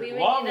pasture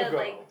long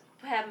ago.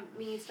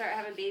 We start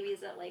having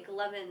babies at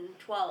 11,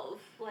 12.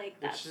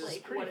 That's what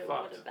it would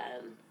have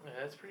been. Yeah,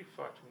 that's pretty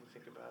fucked when you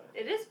think about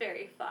it. It is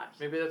very fucked.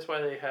 Maybe that's why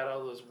they had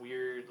all those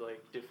weird,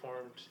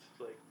 deformed,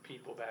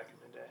 people back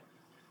in the day.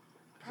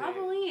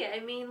 Probably. I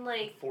mean,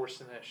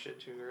 forcing that shit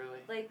too early.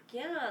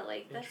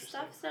 That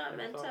stuff's not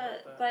meant to...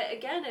 But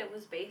again, it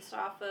was based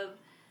off of,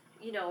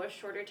 a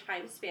shorter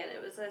time span.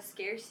 It was a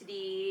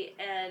scarcity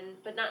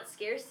but not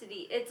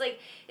scarcity.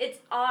 It's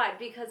odd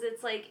because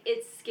it's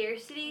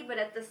scarcity, but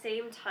at the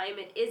same time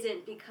it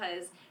isn't,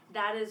 because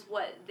that is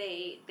what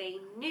they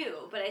knew.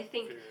 But I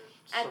think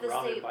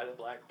surrounded by the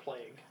Black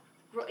Plague.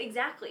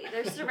 Exactly.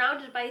 They're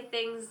surrounded by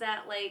things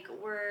that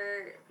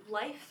were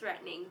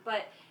life-threatening,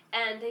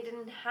 and they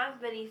didn't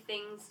have many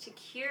things to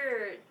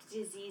cure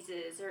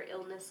diseases or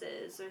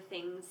illnesses or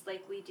things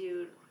like we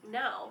do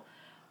now.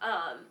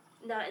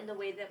 Not in the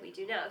way that we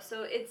do now.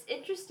 So it's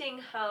interesting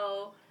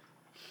how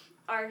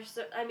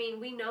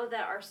we know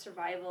that our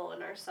survival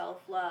and our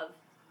self-love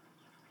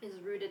is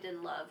rooted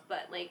in love,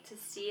 but to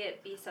see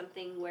it be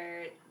something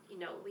where,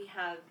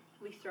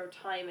 we throw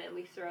time and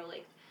we throw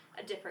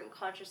a different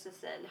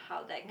consciousness in,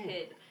 how that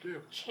could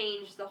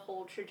change the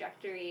whole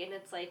trajectory. And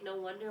it's no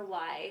wonder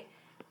why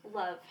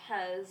love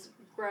has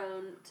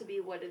grown to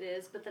be what it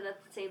is, but then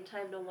at the same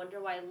time, no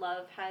wonder why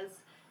love has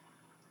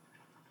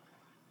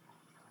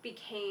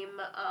became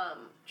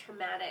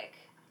traumatic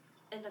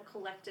in a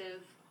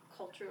collective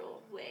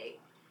cultural way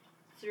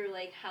through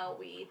how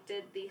we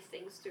did these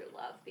things through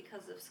love,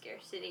 because of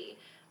scarcity,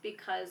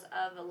 because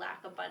of a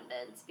lack of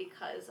abundance,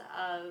 because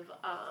of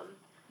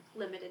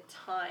limited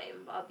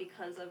time,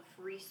 because of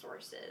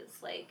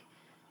resources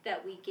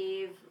that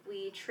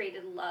we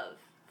traded love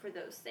for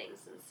those things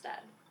instead.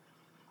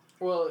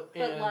 Well,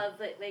 but love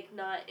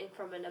not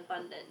from an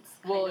abundance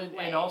kind of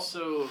way. And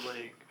also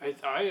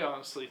I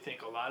honestly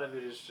think a lot of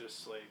it is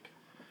just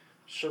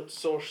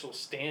social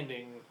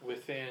standing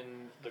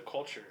within the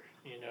culture,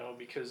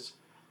 because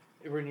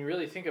when you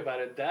really think about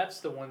it, that's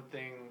the one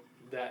thing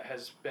that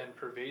has been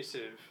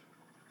pervasive,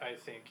 I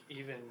think,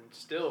 even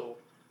still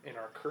in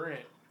our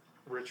current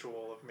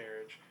ritual of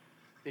marriage.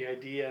 The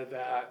idea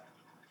that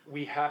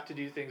we have to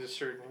do things a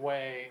certain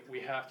way, we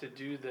have to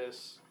do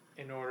this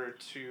in order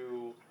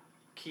to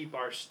keep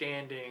our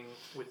standing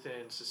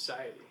within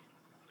society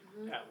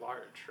at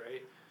large,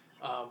 right?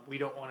 We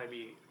don't want to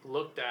be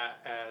looked at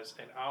as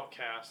an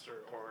outcast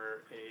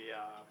or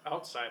a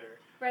outsider,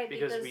 right?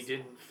 Because we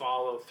didn't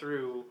follow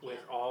through with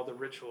all the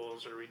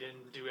rituals, or we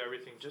didn't do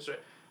everything just right.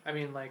 I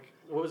mean,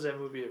 what was that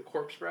movie, A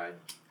Corpse Bride,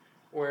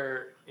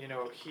 where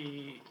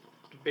he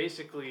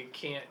basically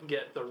can't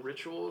get the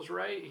rituals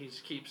right. He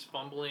keeps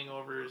fumbling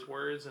over his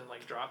words and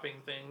dropping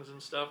things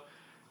and stuff.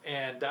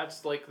 And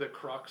that's the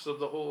crux of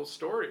the whole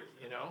story,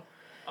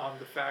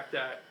 the fact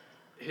that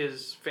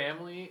his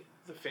family,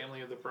 the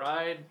family of the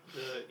bride,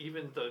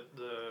 even the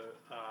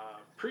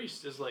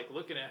priest is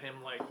looking at him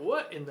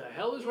what in the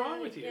hell is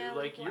wrong with you?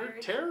 You're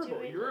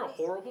terrible. You're a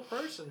horrible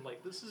person.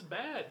 This is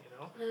bad,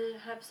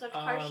 And have such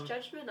harsh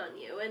judgment on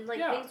you, and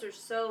things are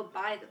so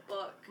by the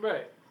book.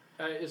 Right.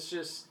 It's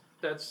just,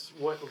 that's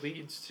what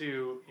leads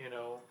to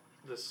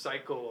the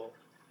cycle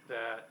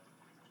that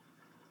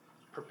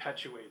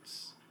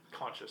perpetuates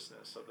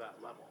consciousness of that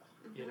level.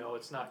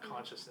 It's not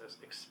consciousness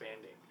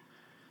expanding.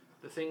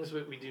 The things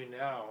that we do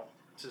now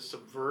to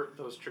subvert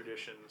those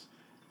traditions,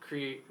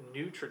 create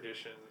new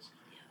traditions,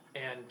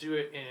 and do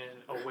it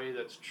in a way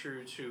that's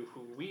true to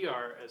who we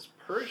are as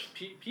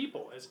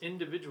people, as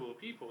individual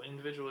people,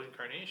 individual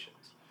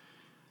incarnations.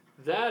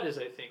 That is,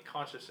 I think,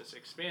 consciousness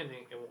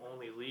expanding, and will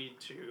only lead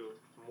to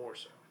more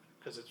so,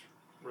 because it's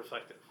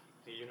reflective.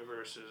 The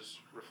universe is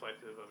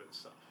reflective of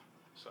itself.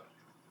 So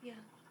yeah,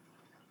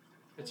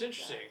 it's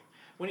interesting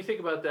when you think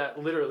about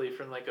that literally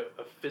from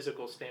a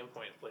physical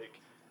standpoint.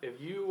 If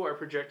you are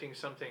projecting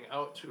something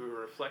out to a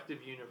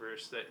reflective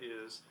universe that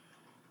is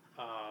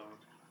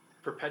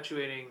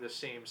perpetuating the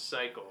same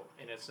cycle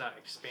and it's not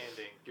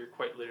expanding, you're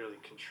quite literally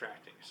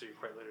contracting. So you're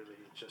quite literally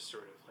just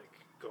sort of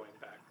going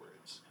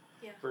backwards.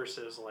 Yeah.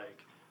 Versus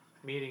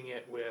meeting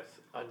it with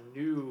a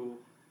new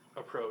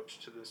approach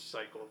to this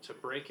cycle to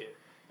break it,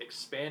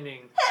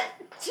 expanding,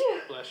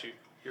 bless you,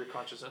 your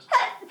consciousness,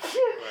 bless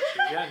you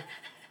again,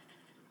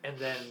 and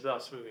then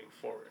thus moving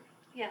forward.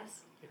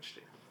 Yes.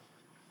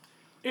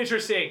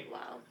 Interesting.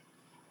 Wow.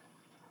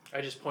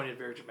 I just pointed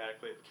very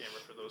dramatically at the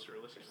camera for those who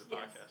are listening to the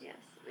podcast. Yes.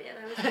 Man,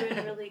 I was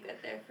doing really good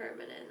there for a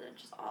minute, and then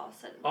just all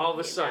of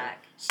a sudden,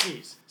 back.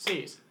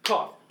 Sneeze,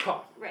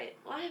 cough. Right.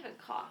 Well, I haven't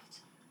coughed.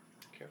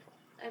 Careful.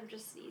 I'm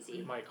just sneezy.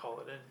 You might call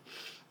it in.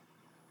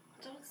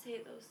 Don't say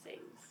those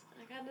things.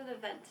 I got an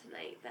event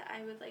tonight that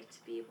I would like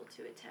to be able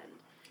to attend.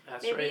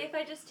 That's maybe right. If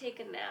I just take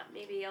a nap,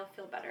 maybe I'll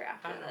feel better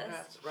after this.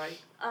 That's right.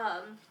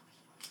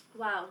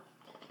 Wow.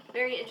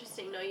 Very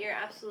interesting. No, you're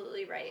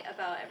absolutely right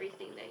about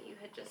everything that you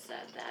had just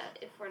said, that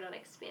if we're not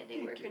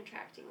expanding, we're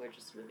contracting, we're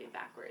just moving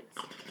backwards.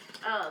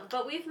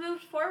 But we've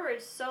moved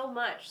forward so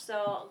much,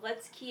 so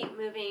let's keep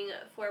moving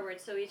forward.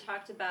 So we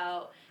talked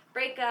about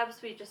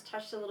breakups, we just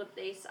touched a little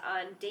base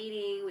on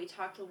dating, we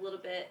talked a little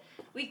bit,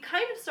 we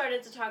kind of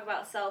started to talk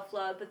about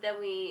self-love, but then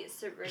we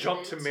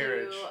jumped to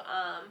marriage.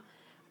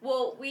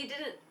 Well, we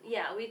didn't,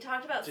 we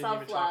talked about didn't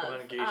self-love. Even talk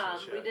about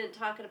engagements yet. We didn't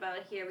talk about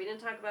it here. We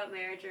didn't talk about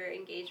marriage or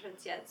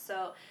engagements yet.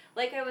 So,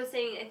 like I was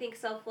saying, I think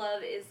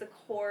self-love is the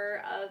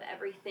core of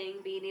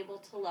everything, being able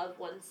to love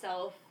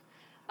oneself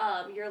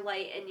your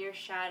light and your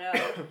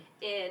shadow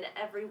in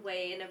every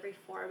way, in every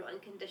form,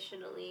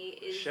 unconditionally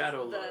is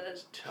shadow love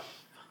is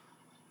tough.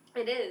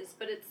 It is,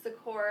 but it's the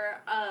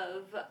core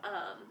of,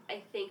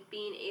 I think,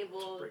 being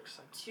able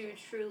to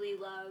truly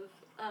love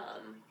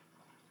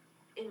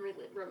in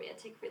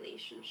romantic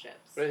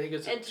relationships. But I think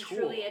it's and to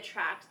truly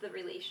attract the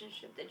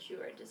relationship that you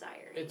are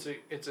desiring.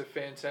 It's a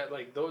fantastic,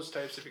 like those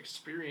types of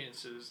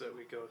experiences that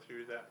we go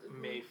through that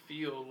may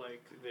feel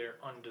like they're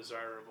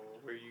undesirable,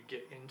 where you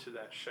get into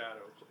that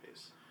shadow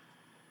place.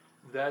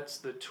 That's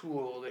the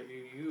tool that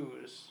you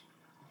use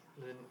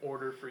in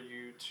order for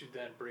you to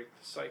then break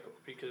the cycle,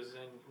 because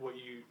then what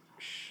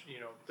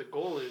the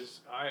goal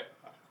is,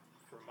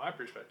 from my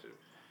perspective,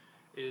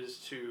 is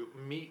to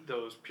meet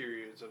those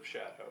periods of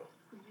shadow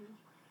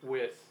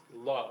with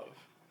love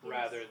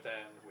rather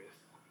than with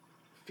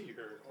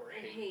fear or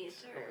hate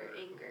or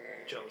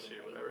anger, jealousy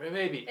or whatever it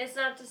may be. It's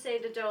not to say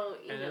to don't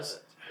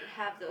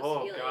have those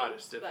feelings. Oh God,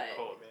 it's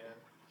difficult,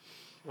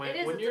 man.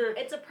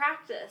 It's a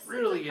practice.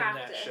 Really in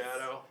that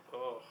shadow,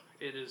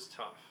 it is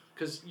tough,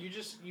 because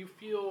you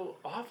feel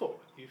awful.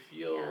 You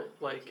feel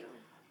like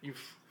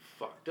you've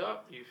fucked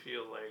up. You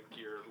feel like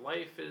your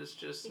life is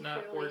just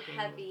not working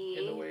heavy.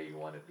 In the way you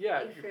want it.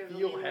 Yeah, you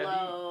feel heavy.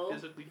 Low.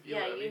 Physically feel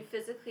heavy. Yeah, you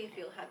physically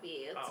feel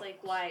heavy. It's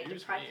why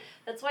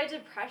that's why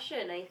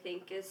depression, I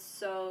think, is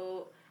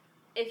so.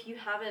 If you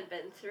haven't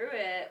been through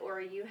it,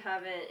 or if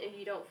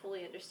you don't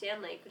fully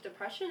understand,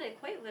 depression, it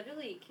quite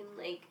literally can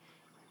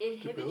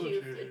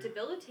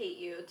debilitate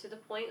you to the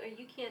point where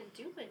you can't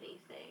do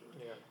anything.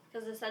 Yeah.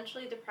 Because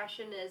essentially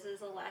depression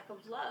is a lack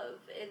of love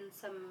in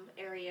some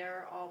area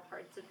or all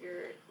parts of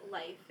your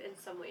life in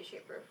some way,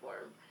 shape, or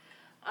form.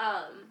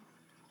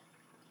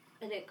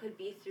 And it could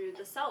be through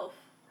the self,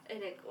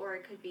 or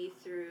it could be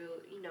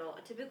through,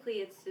 typically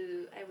it's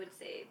through, I would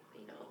say,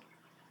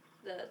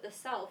 the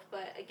self,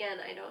 but again,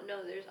 I don't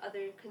know, there's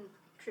other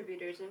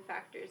contributors and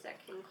factors that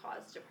can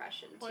cause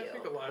depression too. Well, I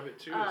think a lot of it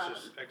too is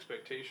just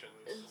expectations,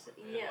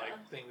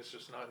 and things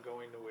just not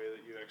going the way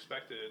that you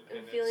expected,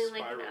 and feeling it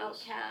spirals, like an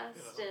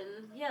outcast,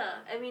 and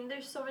I mean,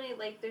 there's so many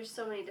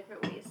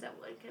different ways that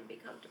one can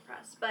become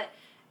depressed, but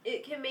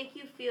it can make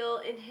you feel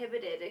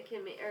inhibited. It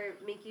can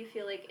make you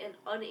feel like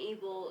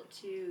unable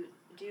to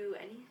do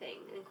anything,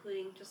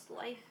 including just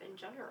life in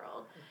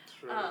general.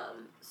 That's right.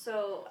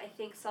 So I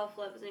think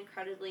self-love is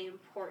incredibly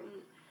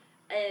important,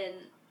 and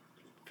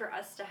for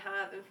us to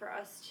have and for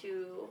us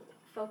to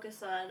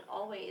focus on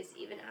always,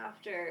 even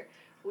after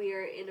we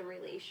are in a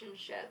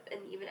relationship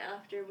and even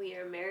after we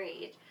are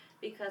married,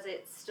 because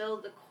it's still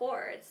the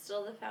core, it's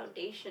still the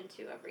foundation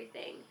to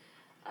everything.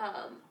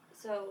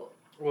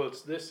 Well,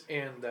 it's this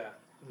and that,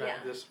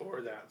 not this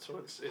or that. So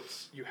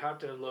it's you have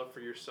to have love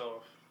for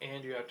yourself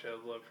and you have to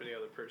have love for the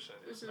other person.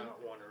 It's not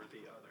one or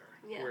the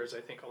other. Yeah. Whereas I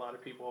think a lot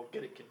of people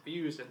get it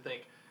confused and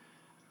think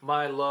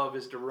my love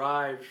is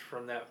derived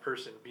from that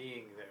person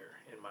being there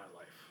in my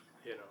life.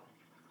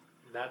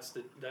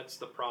 That's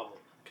the problem,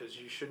 because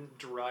you shouldn't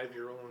derive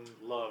your own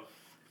love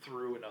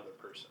through another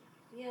person.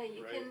 Yeah,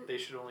 you can. They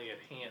should only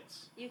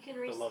enhance the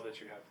love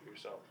that you have for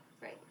yourself.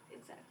 Right,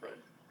 exactly. Right.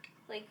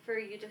 Like, for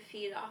you to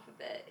feed off of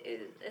it,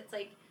 it's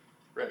like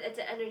right. It's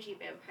an energy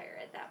vampire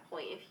at that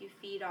point. If you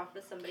feed off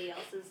of somebody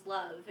else's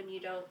love and you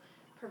don't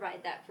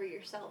provide that for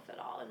yourself at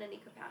all in any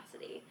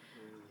capacity.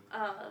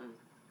 Vampire.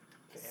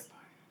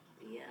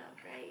 Yeah,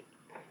 right.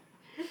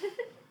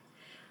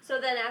 So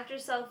then after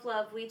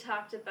self-love, we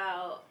talked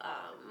about,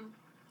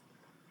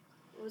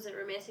 was it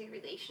romantic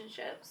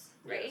relationships,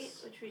 right?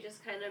 Yes. Which we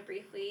just kind of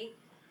briefly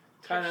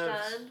touched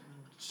on.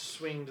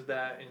 Swinged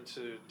that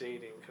into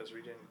dating, because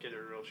we didn't get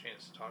a real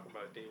chance to talk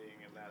about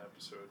dating in that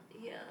episode.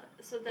 Yeah.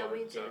 So then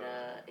we did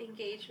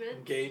engagements.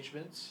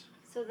 Engagements.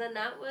 So then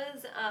that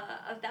was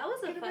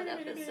a fun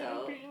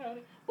episode.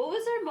 What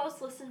was our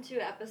most listened to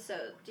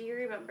episode? Do you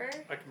remember?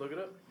 I can look it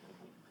up.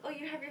 Oh,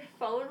 you have your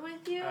phone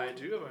with you? I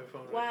do have my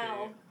phone with me.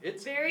 Wow.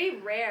 It's very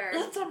rare.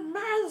 That's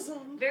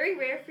amazing. Very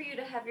rare for you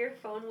to have your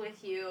phone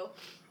with you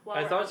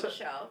while we're on the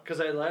show. Because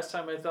last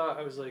time I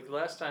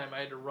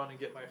had to run and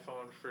get my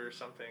phone for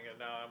something, and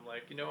now I'm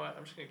like, you know what?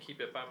 I'm just going to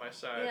keep it by my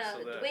side. Yeah.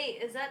 So that...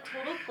 Wait, is that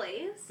total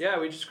plays? Yeah,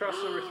 we just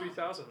crossed over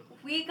 3,000.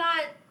 We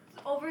got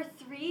over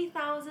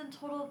 3,000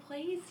 total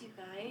plays, you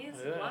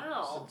guys. Yeah,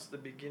 wow. Since the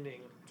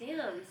beginning.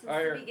 Damn, since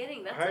the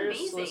beginning. That's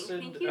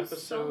amazing. Thank you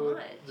so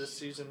much. This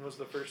season was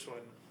the first one.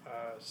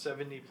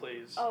 70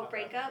 plays. Oh,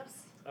 breakups?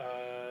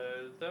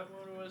 That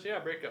one was,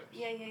 breakups.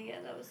 Yeah,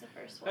 that was the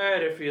first one. I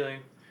had a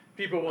feeling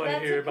people want to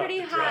hear about the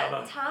drama. That's a pretty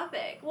hot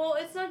topic. Well,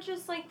 it's not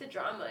just like the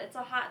drama. It's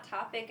a hot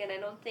topic, and I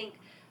don't think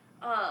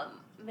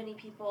many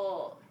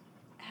people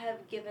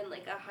have given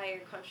like a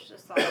higher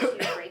conscious thought to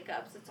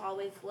breakups. It's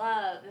always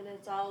love, and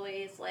it's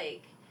always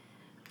like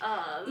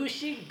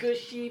Ushy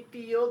gushy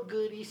feel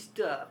goody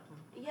stuff.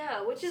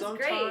 Yeah, which is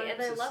great,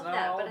 and I love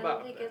that, but I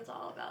don't think it's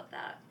all about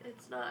that.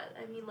 It's not.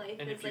 I mean, life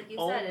is, like you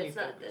said, it's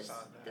not this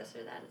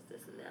or that, it's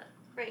this and that.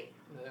 Right.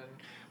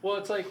 Well,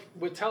 it's like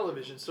with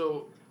television.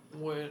 So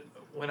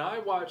when I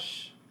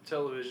watch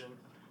television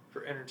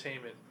for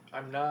entertainment,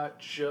 I'm not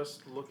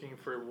just looking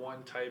for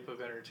one type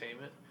of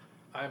entertainment.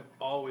 I'm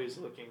always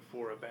looking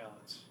for a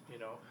balance, you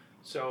know.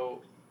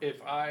 So if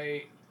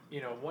I,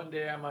 you know, one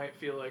day I might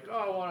feel like, oh,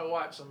 I want to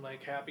watch some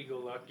like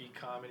happy-go-lucky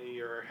comedy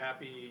or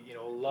happy, you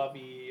know,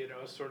 lovey, you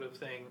know, sort of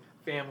thing,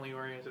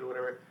 family-oriented or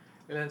whatever.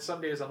 And then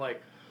some days I'm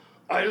like,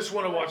 I just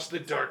want to watch the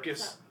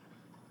darkest.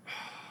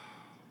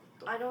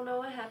 I don't know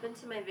what happened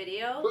to my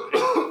video.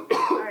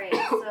 Alright,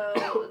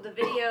 so the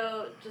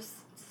video just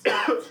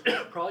stopped.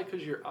 Probably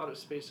because you're out of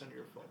space on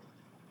your phone.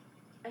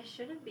 I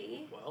shouldn't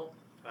be. Well,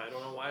 I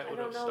don't know why it I would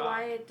don't have know stopped.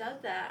 why it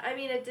does that. I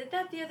mean, it did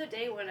that the other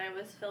day when I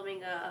was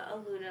filming a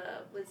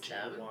Luna Wisdom.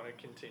 Do you want to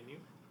continue?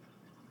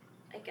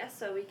 I guess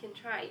so. We can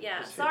try. Yeah.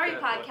 Just hit Sorry,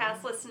 that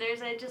podcast button.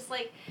 listeners. I just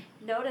like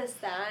noticed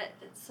that.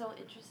 It's so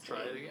interesting.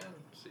 Try it again.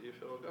 See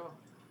if it'll go.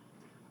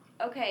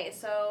 Okay,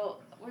 so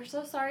we're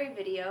so sorry,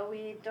 video.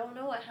 We don't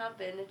know what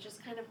happened. It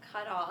just kind of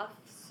cut off.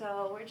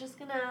 So we're just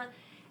gonna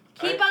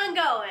keep on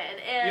going.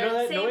 And you know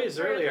that same noise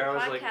for earlier? the I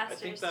was like, I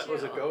think podcasters, that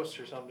was a too. ghost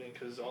or something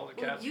because all the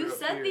cats You were up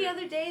said here. the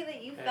other day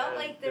that you felt and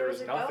like there was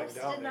a nothing ghost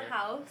down in the there.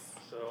 house.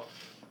 So,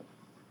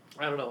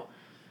 I don't know,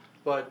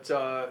 but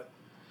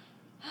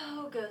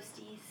Oh,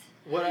 ghosties.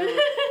 what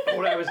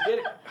I was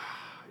getting,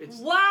 it's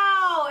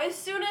Wow! As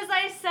soon as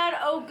I said,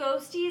 oh,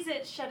 ghosties,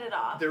 it shut it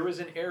off. there was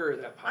an error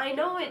that popped I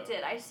know up, it though.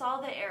 did. I saw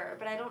the error,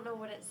 but I don't know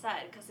what it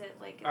said because it's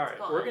All right,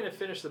 gone. we're gonna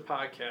finish the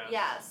podcast.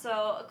 Yeah,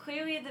 so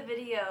clearly the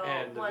video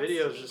and the wants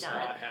video's to be just done.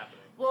 not happening.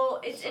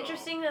 Well, it's So-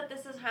 interesting that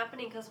this is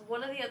happening because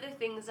one of the other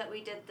things that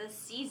we did this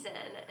season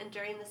and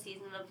during the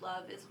season of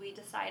love is we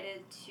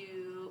decided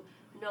to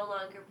no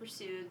longer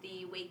pursue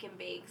the wake and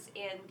bakes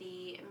and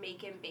the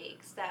make and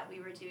bakes that we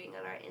were doing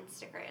on our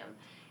Instagram.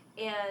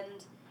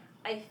 And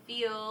I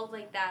feel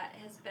like that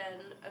has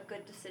been a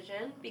good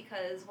decision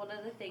because one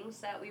of the things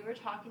that we were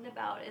talking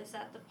about is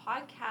that the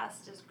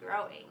podcast is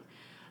growing.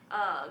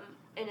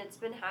 And it's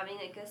been having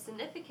like a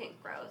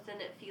significant growth,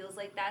 and it feels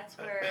like that's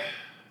where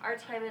our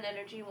time and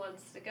energy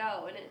wants to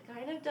go. And it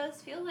kind of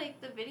does feel like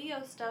the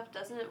video stuff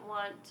doesn't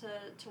want to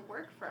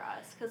work for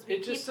us because we It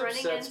keep just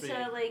running upsets into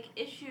me. like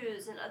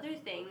issues and other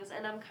things.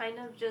 And I'm kind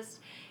of just,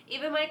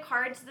 even my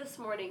cards this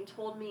morning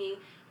told me,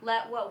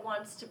 let what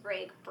wants to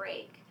break.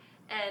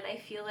 And I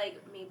feel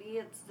like maybe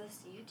it's this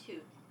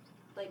YouTube,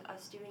 like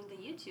us doing the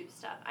YouTube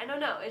stuff. I don't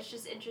know. It's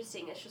just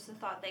interesting. It's just a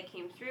thought that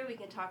came through. We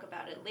can talk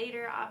about it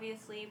later,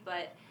 obviously,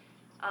 but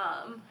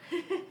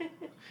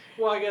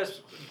Well, I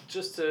guess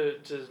just to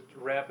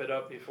wrap it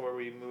up before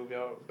we move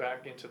out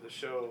back into the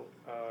show,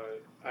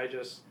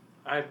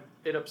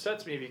 it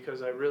upsets me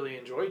because I really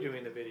enjoy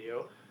doing the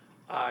video.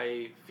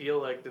 I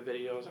feel like the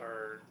videos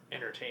are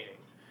entertaining.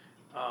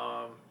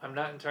 I'm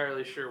not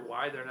entirely sure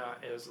why they're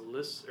not as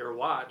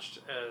watched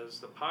as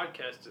the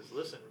podcast is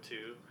listened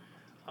to,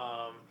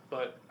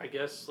 but I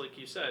guess, like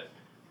you said,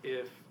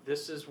 if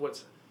this is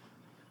what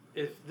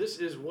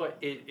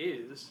it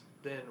is,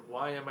 then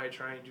why am I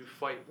trying to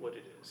fight what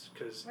it is?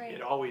 Because Right.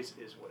 it always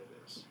is what it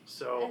is.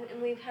 So and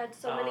we've had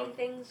so many um,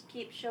 things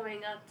keep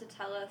showing up to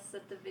tell us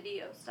that the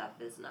video stuff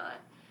is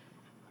not.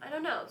 I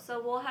don't know. So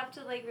we'll have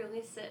to like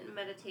really sit and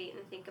meditate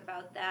and think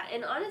about that.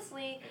 And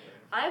honestly,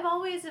 I've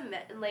always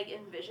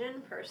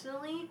envisioned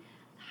personally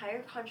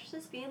higher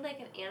consciousness being like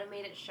an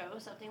animated show,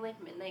 something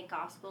like Midnight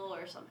Gospel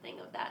or something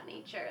of that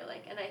nature.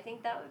 Like, and I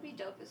think that would be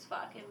dope as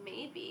fuck. And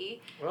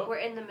maybe well, we're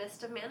in the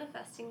midst of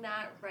manifesting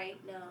that right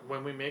now.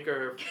 when we make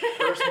our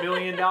first $1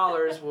 million,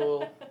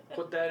 we'll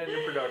put that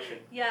into production.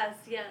 Yes.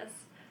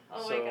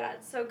 Oh my So- god.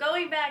 So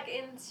going back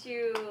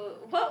into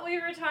what we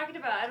were talking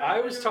about. I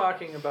was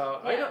talking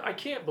about. Yeah. I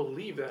can't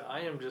believe that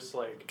I am just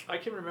like I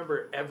can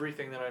remember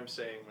everything that I'm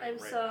saying. I'm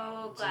right so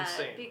now. It's glad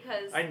insane.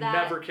 because I that,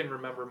 never can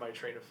remember my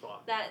train of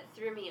thought. that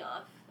threw me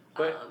off.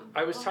 But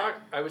I was go ahead.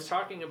 I was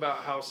talking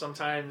about how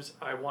sometimes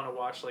I want to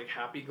watch like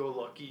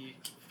happy-go-lucky,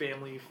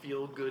 family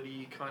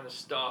feel-goody kind of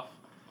stuff,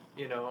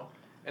 you know,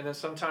 and then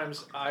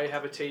sometimes I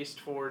have a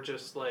taste for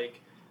just like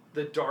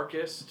the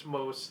darkest,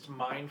 most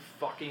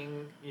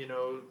mind-fucking, you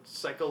know,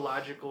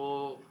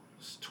 psychological,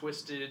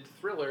 twisted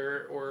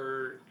thriller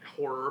or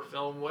horror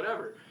film,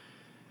 whatever.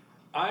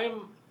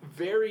 I'm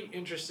very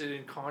interested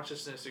in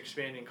consciousness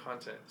expanding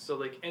content. So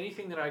like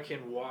anything that I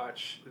can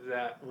watch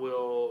that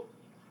will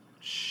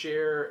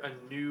share a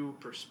new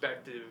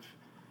perspective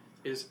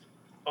is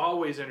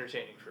always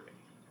entertaining for me,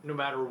 no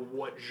matter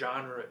what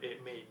genre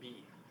it may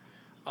be.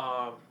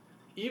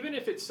 Even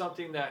if it's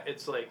something that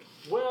it's like,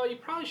 well, you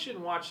probably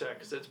shouldn't watch that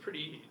because it's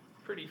pretty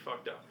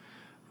fucked up.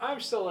 I'm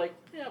still like,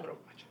 yeah, I'm gonna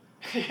watch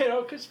it, you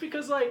know,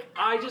 because like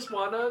I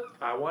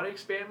want to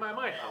expand my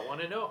mind. I want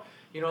to know,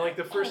 you know, like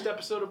the first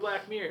episode of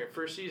Black Mirror,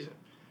 first season.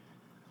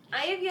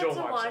 I have yet Don't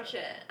to watch that.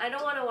 it. I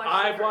don't want to watch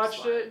I've the first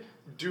watched one, it.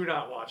 Do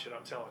not watch it.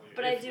 I'm telling you.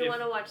 but I do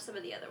want to watch some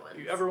of the other ones.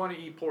 If you ever want to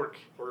eat pork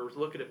or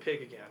look at a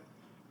pig again,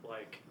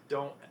 like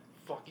don't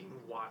fucking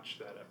watch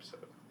that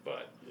episode.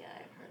 But Yeah,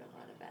 I've heard a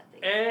lot of bad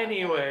things. about that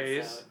anyways,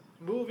 episode.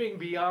 moving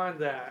beyond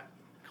that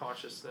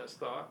consciousness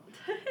thought.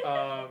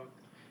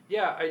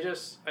 Yeah,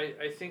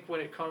 I think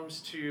when it comes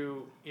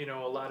to, you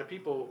know, a lot of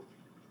people,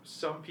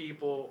 some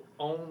people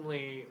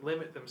only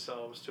limit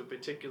themselves to a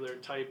particular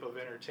type of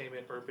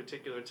entertainment or a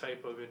particular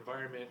type of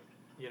environment,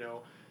 you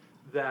know,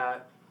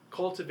 that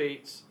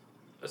cultivates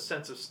a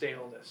sense of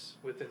staleness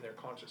within their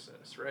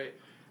consciousness, right?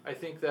 I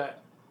think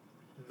that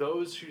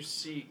those who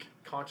seek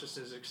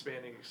consciousness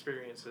expanding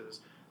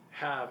experiences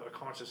have a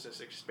consciousness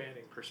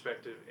expanding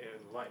perspective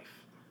in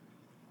life.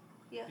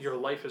 Yes. Your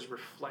life is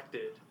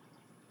reflected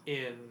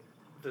in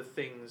the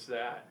things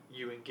that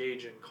you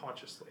engage in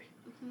consciously,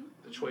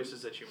 the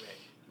choices that you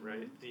make,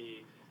 right?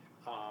 The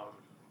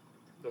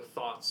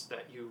thoughts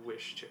that you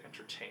wish to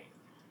entertain.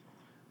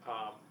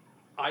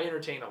 I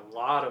entertain a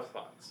lot of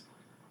thoughts.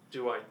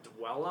 Do I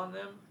dwell on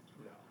them?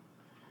 No.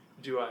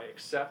 Do I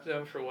accept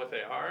them for what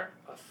they are?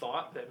 A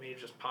thought that may have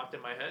just popped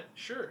in my head?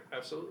 Sure,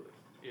 absolutely.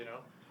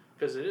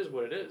 Because it is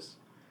what it is.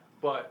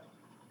 But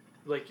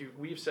like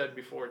we've said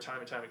before time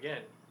and time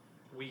again,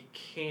 we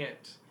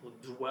can't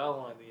dwell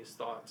on these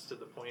thoughts to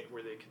the point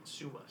where they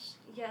consume us.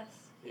 Yes.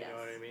 You know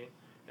what I mean?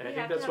 And we I think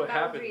have that's to what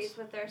have happens. boundaries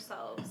with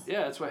ourselves.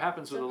 Yeah, that's what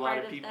happens with a lot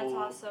of people. That's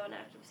also an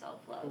act of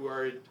self-love. Who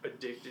are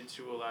addicted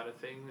to a lot of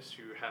things,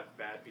 who have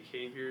bad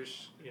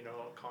behaviors,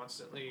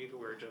 constantly,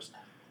 who are just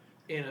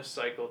in a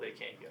cycle they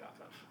can't get out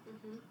of.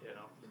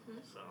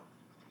 So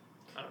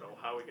I don't know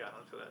how we got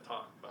onto that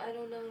talk, but I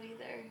don't know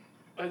either.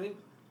 I think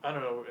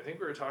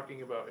we were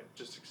talking about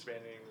just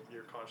expanding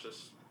your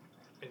conscious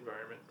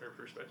environment or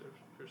perspective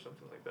or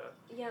something like that.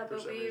 Yeah,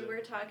 but we were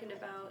talking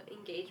about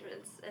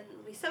engagements and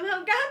we somehow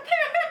got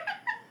there.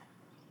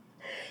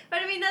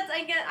 But I mean,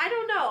 I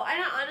don't know.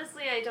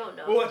 I don't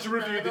know. We'll have to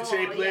review the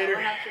tape later. Yeah, we'll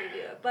have to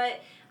review it.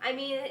 But I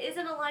mean, it is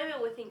in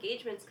alignment with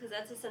engagements because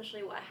that's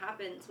essentially what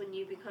happens when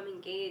you become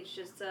engaged.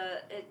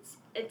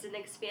 It's an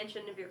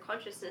expansion of your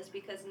consciousness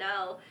because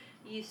now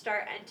you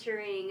start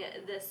entering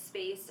this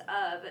space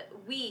of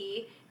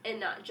we and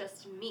not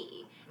just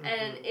me.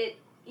 And it,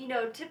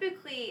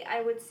 typically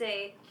I would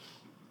say,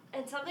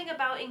 and something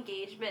about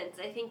engagements,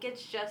 I think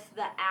it's just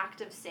the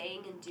act of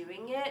saying and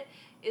doing it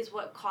is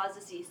what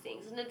causes these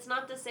things. And it's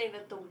not to say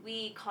that the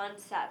we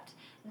concept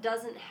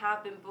doesn't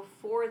happen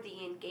before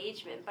the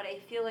engagement, but I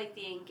feel like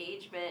the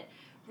engagement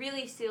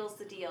really seals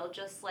the deal,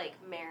 just like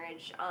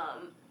marriage,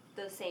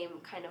 the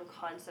same kind of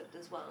concept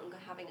as well, and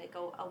having like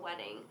a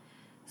wedding.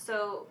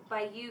 So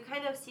by you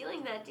kind of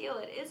sealing that deal,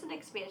 it is an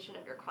expansion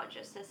of your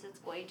consciousness. It's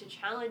going to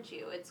challenge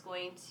you. It's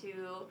going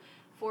to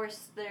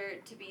force there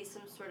to be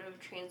some sort of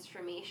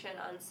transformation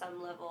on some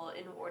level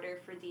in order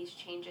for these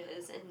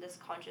changes and this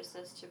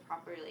consciousness to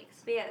properly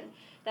expand.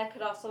 That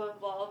could also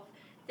involve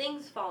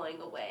things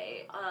falling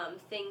away,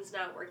 things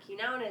not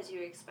working out as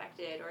you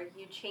expected, or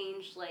you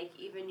change like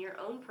even your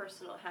own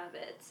personal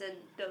habits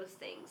and those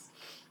things.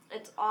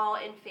 It's all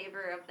in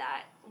favor of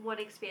that one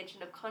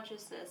expansion of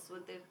consciousness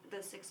with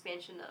this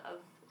expansion of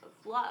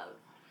love.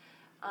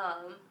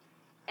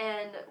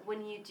 And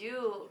when you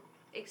do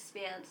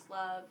expand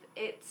love,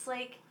 it's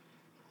like,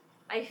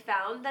 I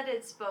found that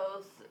it's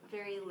both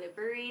very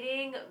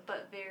liberating,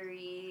 but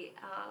very,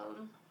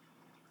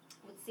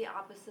 what's the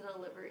opposite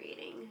of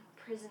liberating?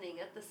 Prisoning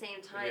at the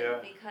same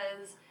time,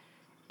 because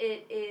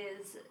it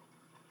is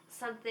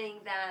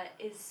something that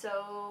is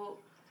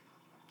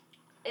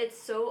it's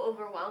so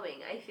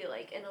overwhelming, I feel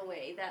like, in a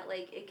way that,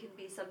 like, it can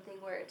be something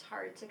where it's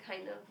hard to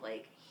kind of,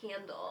 like,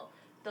 handle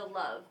the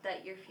love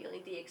that you're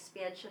feeling, the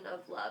expansion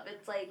of love.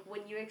 It's like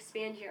when you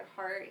expand your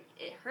heart,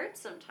 it hurts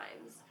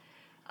sometimes.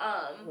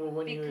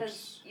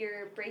 Because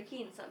you're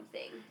breaking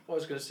something. Well, I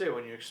was going to say,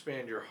 when you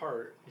expand your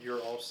heart,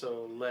 you're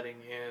also letting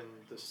in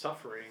the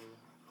suffering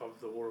of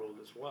the world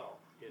as well,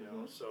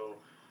 so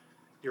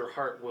your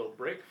heart will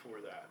break for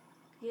that.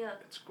 Yeah.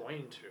 It's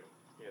going to,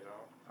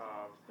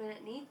 But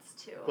it needs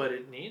to. But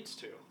it needs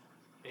to,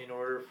 in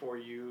order for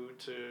you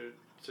to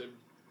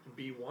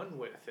be one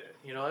with it.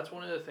 That's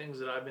one of the things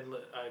that I've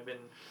been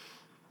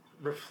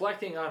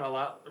reflecting on a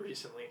lot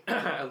recently.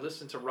 I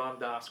listen to Ram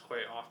Dass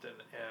quite often,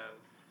 and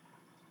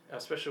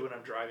especially when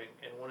I'm driving.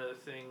 And one of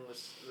the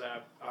things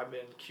that I've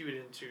been cued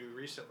into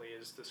recently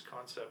is this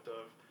concept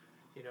of,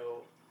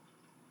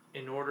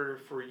 in order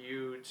for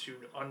you to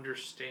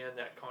understand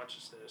that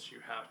consciousness, you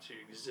have to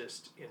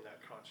exist in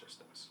that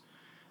consciousness.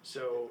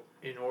 So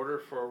in order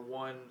for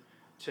one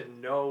to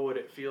know what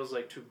it feels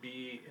like to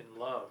be in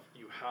love,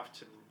 you have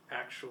to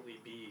actually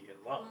be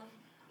in love.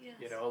 Yes.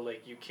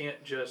 Like you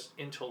can't just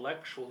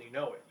intellectually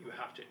know it. You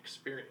have to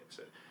experience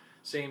it.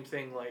 Same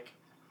thing, like,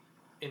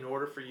 in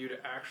order for you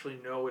to actually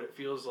know what it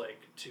feels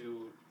like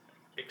to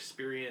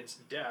experience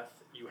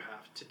death, you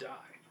have to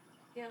die.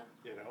 Yeah.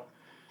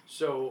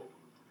 So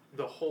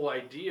the whole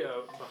idea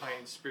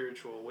behind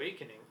spiritual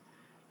awakening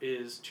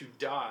is to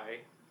die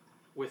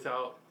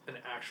without an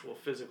actual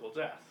physical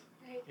death.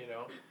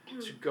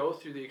 Right. To go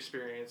through the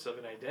experience of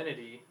an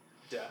identity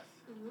death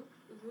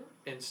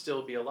and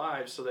still be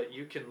alive so that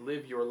you can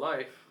live your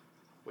life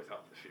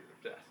without the fear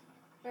of death.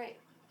 Right.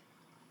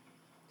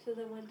 So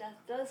then when death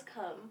does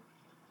come,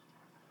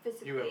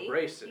 physically, you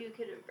embrace it. You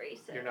can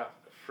embrace it. You're not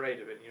afraid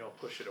of it. You don't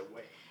push it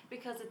away.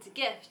 Because it's a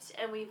gift,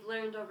 and we've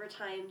learned over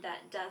time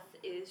that death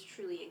is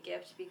truly a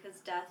gift, because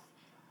death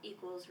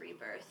equals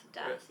rebirth.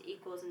 Death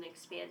equals an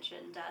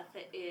expansion. Death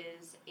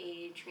is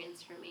a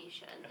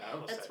transformation. And I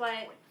almost That's died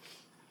why. twice.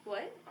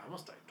 What? I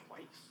almost died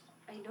twice.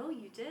 I know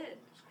you did.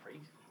 It's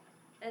crazy.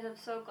 And I'm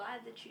so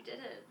glad that you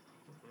didn't.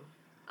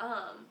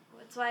 Mm-hmm.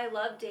 That's why I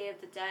love Day of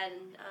the Dead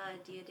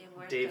and Dia de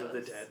Muertos. Dave of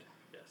the Dead.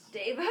 Yes.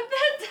 Dave of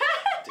the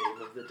Dead?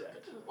 Dave of the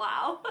Dead.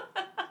 Wow.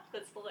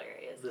 That's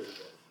hilarious. The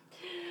Dead.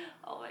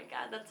 Oh my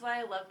god, that's why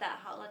I love that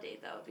holiday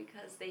though,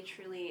 because they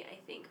truly, I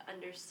think,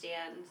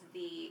 understand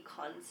the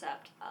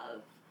concept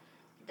of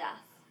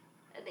death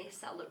and they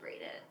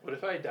celebrate it. What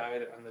if I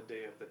died on the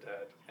Day of the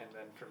Dead and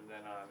then from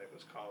then on it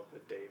was called the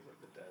Dave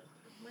of the Dead?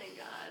 Oh my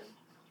god.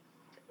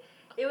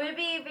 It would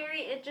be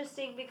very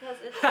interesting because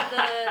it's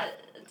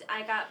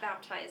I got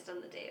baptized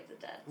on the Day of the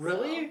Dead.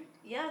 Really? So,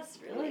 yes,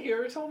 Why really. you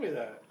ever told me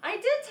that? I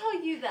did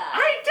tell you that.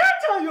 I did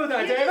tell you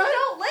that, You David! just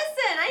don't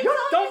listen. I You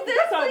told don't you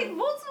this listen. like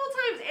multiple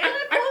times, and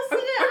I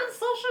posted it on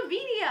social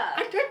media.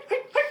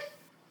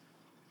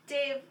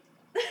 Dave,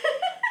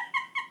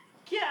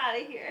 get out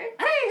of here.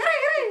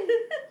 Hey!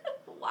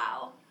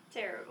 Wow,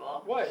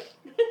 terrible. What?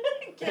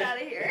 Get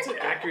out of here. It's an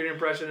accurate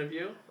impression of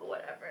you.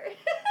 Whatever.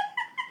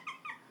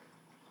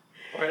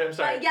 Alright, I'm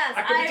sorry. Yes,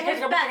 I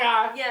was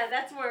back. Yeah,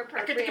 that's more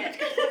appropriate.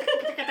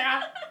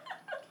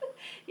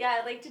 Yeah,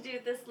 I like to do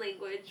this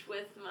language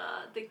with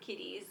the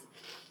kiddies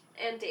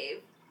and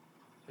Dave.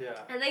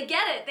 Yeah. And they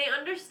get it. They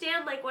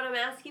understand like what I'm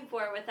asking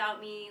for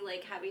without me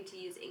like having to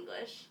use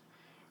English.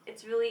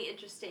 It's really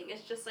interesting.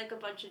 It's just like a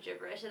bunch of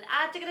gibberish and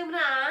and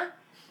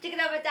they're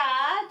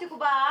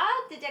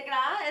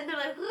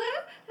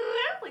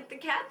like the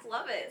cats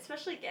love it,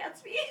 especially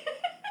Gatsby.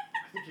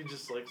 I think you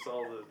just like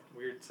all the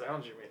weird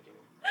sounds you're making.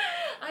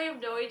 I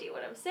have no idea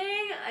what I'm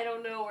saying. I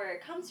don't know where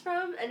it comes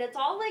from, and it's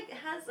all like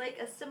has like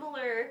a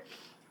similar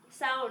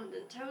sound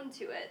and tone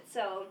to it.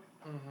 So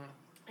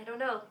I don't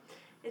know.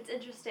 It's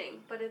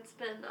interesting, but it's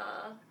been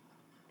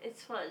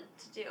it's fun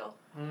to do.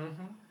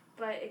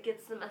 But it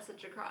gets the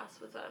message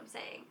across with what I'm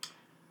saying.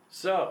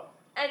 So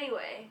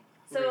Anyway,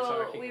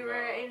 so we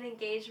were in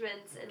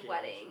engagements and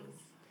weddings.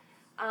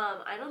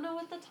 I don't know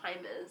what the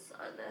time is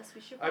on this.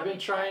 We should. I've been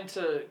trying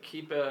to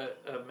keep a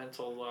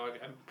mental log.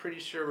 I'm pretty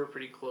sure we're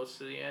pretty close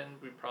to the end.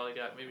 We probably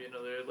got maybe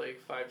another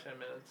like 5-10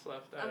 minutes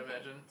left, I'd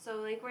imagine. So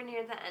like we're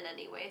near the end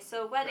anyway.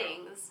 So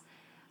weddings.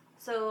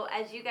 So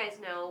as you guys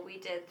know, we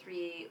did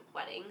 3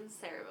 wedding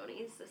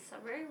ceremonies this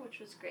summer, which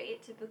was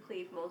great.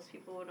 Typically most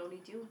people would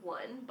only do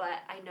 1, but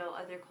I know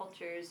other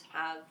cultures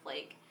have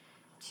like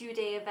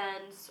 2-day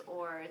events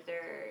or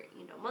they're,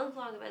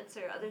 month-long events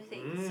or other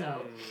things.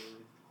 So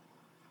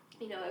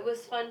it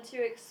was fun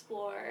to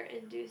explore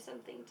and do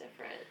something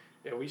different.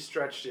 Yeah, we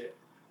stretched it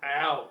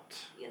out.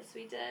 Yes,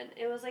 we did.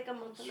 It was like a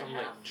month and a half. From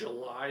like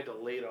July to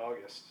late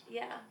August.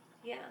 Yeah.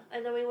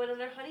 And then we went on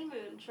our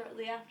honeymoon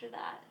shortly after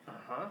that.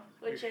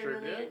 Which I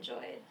really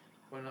enjoyed.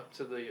 Went up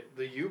to the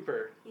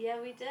Yooper. Yeah,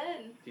 we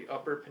did. The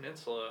Upper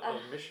Peninsula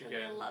of Michigan.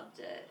 And I loved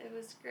it. It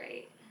was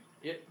great.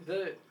 Yeah,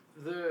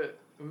 the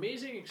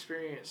amazing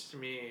experience to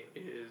me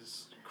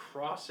is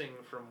crossing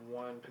from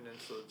one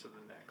peninsula to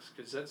the next,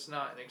 because that's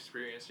not an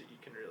experience that you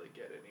can really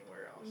get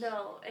anywhere else.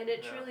 No, and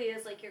it truly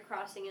is like you're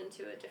crossing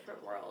into a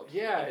different world.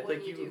 Yeah,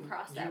 when you do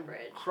cross that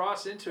bridge.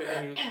 Cross into it,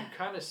 and you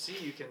kind of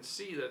you can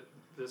see that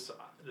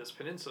this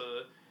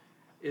peninsula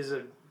is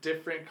a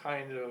different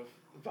kind of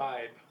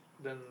vibe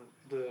than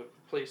the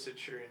place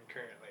that you're in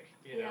currently.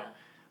 You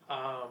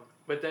know.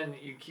 But then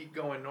you keep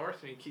going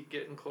north and you keep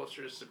getting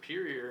closer to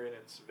Superior, and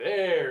it's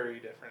very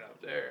different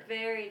up there.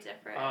 Very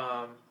different.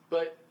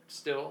 But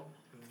still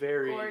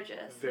very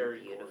gorgeous,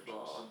 very beautiful.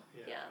 Gorgeous.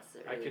 Yeah. Yes,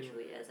 it really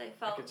truly is. I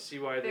felt could see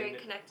why very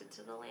connected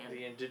to the land.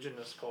 The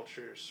indigenous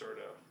culture sort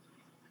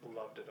of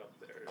loved it up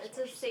there. It's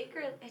a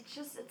sacred.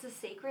 It's a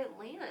sacred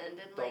land,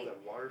 and all the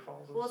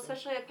waterfalls. And stuff.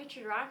 Especially at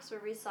Pictured Rocks,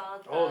 where we saw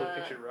the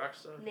Pictured Rock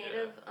stuff.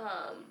 Native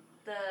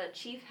the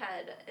chief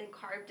head and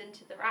carved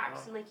into the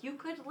rocks, and like you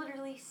could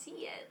literally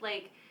see it.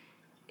 Like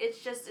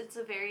it's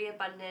a very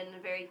abundant,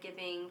 very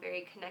giving,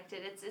 very connected.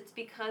 It's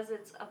because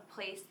it's a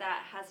place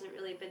that hasn't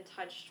really been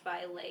touched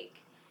by like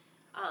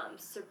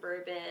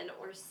suburban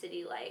or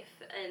city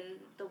life and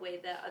the way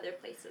that other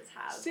places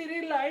have.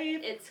 City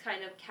life. It's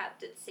kind of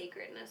kept its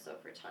sacredness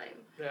over time.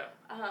 Yeah.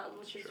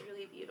 Which is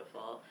really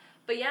beautiful.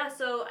 But yeah,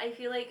 so I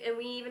feel like, and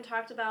we even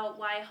talked about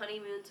why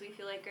honeymoons we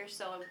feel like are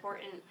so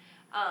important.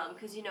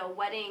 Because,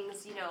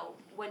 weddings,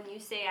 when you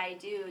say I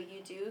do,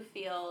 you do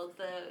feel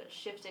the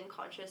shift in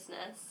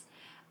consciousness.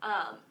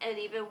 And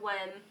even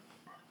when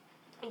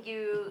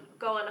you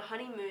go on a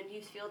honeymoon, you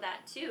feel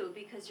that too,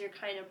 because you're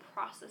kind of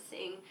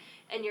processing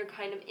and you're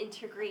kind of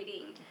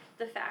integrating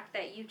the fact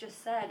that you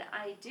just said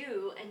I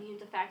do, and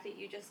the fact that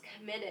you just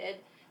committed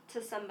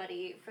to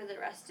somebody for the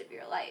rest of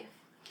your life.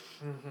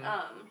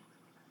 Mm-hmm.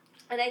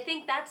 And I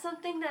think that's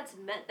something that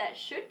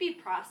should be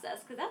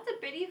processed, because that's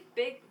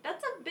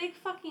a big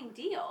fucking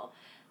deal.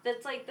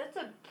 That's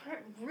a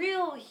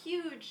real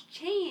huge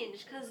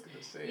change, because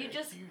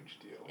huge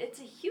deal. It's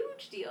a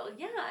huge deal,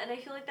 yeah. And I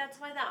feel like that's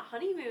why that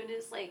honeymoon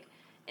is like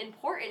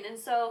important. And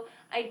so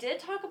I did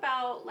talk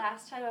about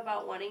last time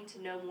about wanting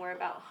to know more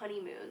about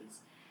honeymoons,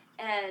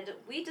 and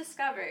we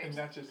discovered. And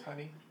not just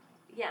honey.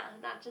 Yeah,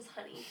 not just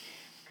honey.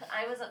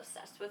 I was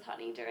obsessed with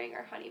honey during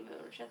our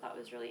honeymoon, which I thought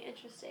was really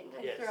interesting.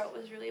 My throat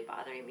was really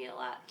bothering me a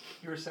lot.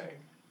 You were saying.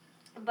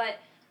 But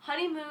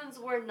honeymoons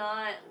were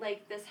not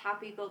like this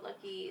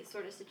happy-go-lucky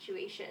sort of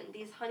situation.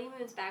 These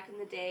honeymoons back in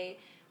the day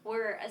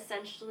were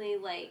essentially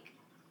like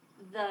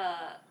the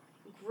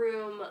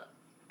groom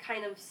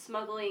kind of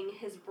smuggling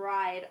his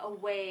bride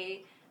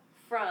away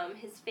from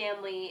his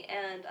family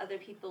and other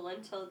people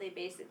until they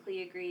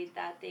basically agreed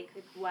that they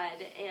could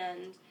wed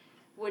and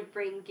would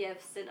bring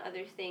gifts and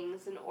other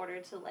things in order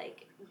to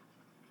like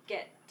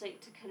get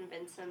like to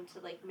convince him to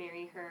like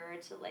marry her,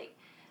 to like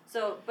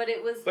so but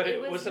it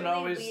wasn't really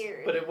always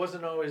weird. But it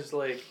wasn't always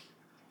like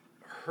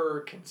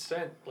her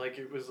consent. Like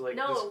it was like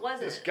no, it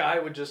wasn't. This guy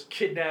would just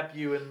kidnap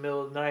you in the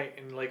middle of the night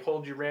and like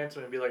hold you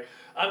ransom and be like,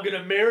 I'm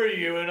gonna marry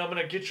you and I'm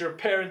gonna get your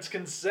parents'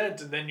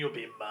 consent and then you'll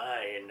be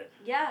mine.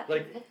 Yeah.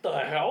 Like what the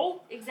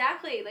hell?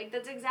 Exactly. Like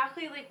that's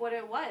exactly like what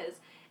it was.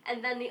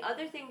 And then the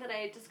other thing that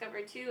I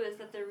discovered too is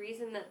that the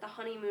reason that the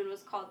honeymoon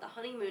was called the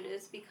honeymoon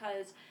is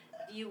because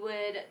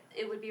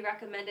it would be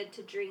recommended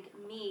to drink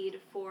mead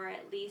for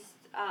at least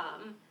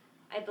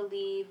I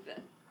believe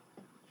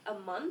a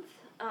month.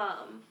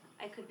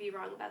 I could be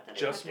wrong about that.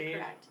 Just mead?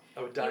 Correct.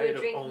 A diet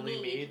of only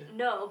mead?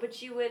 No,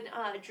 but you would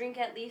drink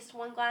at least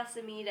 1 glass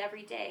of mead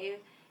every day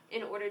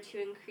in order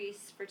to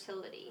increase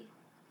fertility.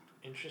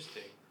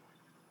 Interesting.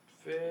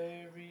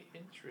 Very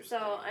interesting.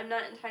 So I'm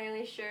not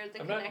entirely sure the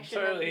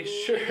connection of mead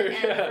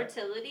and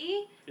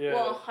fertility. Yeah.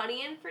 Well,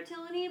 honey and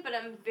fertility, but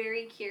I'm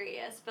very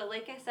curious. But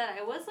like I said,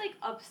 I was like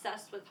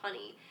obsessed with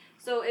honey.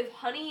 So if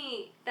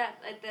honey,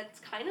 that's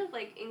kind of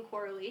like in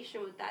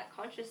correlation with that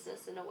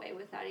consciousness in a way,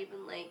 without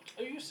even like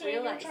Are you saying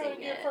realizing you're trying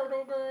to get it.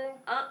 fertile, girl?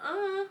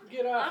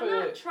 Get off I'm of it. I'm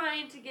not not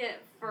trying to get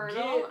fertile.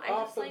 Get I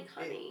off just like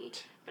of honey.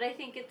 it. But I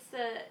think it's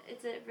a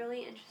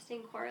really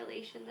interesting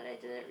correlation that I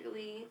didn't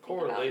really think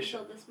Correlation.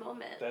 about until this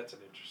moment. That's an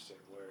interesting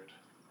word.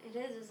 It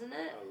is, isn't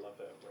it? I love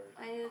that word.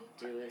 I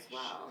do as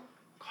well.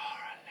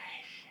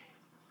 Correlation.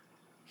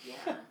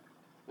 Yeah.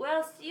 What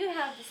else do you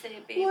have to say,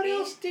 baby? What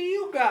else do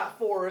you got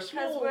for us?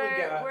 Because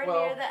we're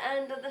near the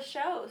end of the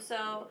show,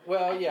 so.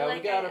 Well, yeah,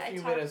 like we got a I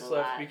few talked minutes a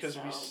left lot, because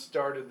so. we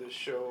started the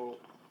show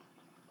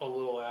a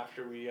little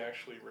after we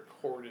actually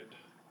recorded.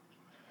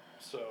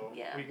 So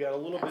Yeah, we got a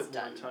little bit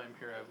done. more time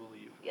here, I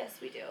believe. Yes,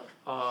 we do.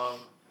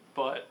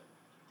 But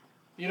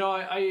you know,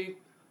 I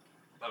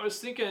was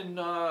thinking,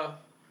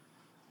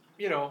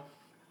 you know,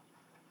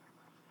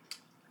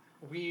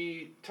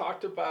 we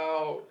talked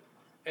about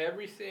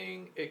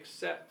everything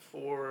except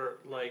for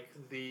like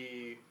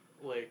the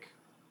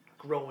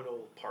growing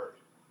old part,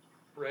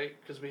 right?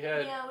 Because we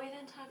had we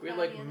didn't talk we had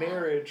about like any of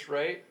marriage,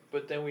 right?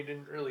 But then we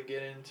didn't really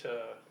get into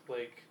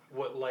like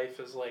what life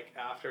is like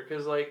after,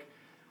 because like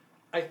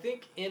I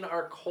think in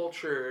our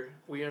culture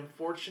we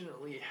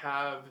unfortunately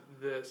have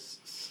this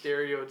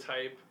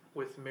stereotype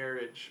with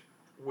marriage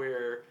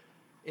where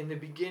in the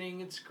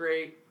beginning it's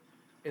great,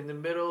 in the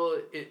middle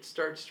it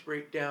starts to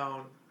break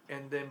down,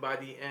 and then by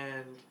the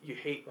end you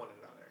hate one another.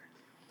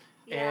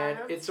 Yeah,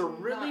 And it's a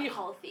really not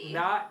healthy.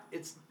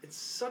 it's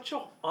such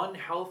an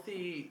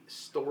unhealthy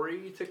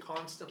story to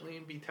constantly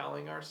be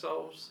telling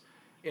ourselves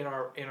in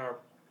our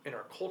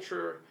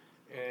culture,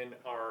 and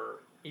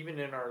even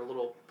in our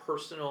little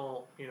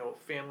personal, you know,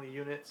 family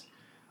units.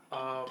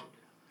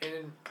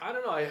 And I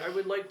don't know, I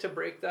would like to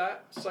break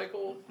that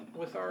cycle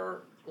with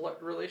our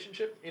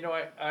relationship. You know,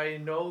 I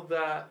know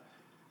that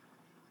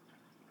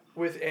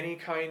with any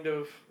kind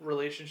of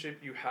relationship,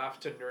 you have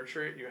to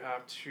nurture it. You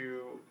have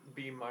to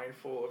be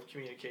mindful of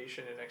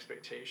communication and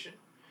expectation.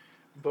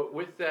 But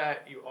with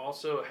that, you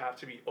also have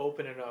to be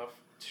open enough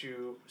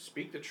to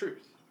speak the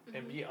truth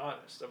and be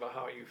honest about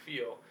how you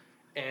feel.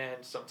 And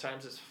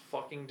sometimes it's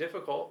fucking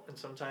difficult, and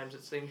sometimes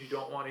it's things you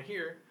don't want to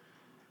hear.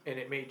 And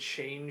it may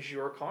change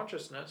your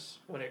consciousness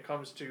when it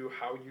comes to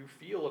how you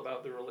feel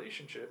about the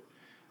relationship.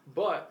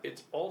 But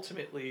it's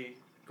ultimately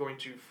going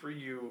to free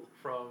you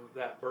from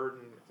that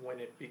burden when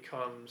it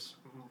becomes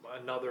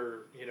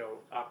another, you know,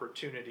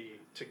 opportunity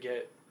to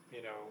get,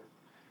 you know,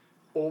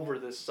 over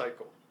this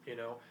cycle. You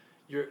know,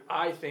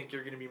 I think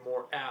you're going to be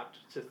more apt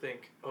to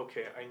think,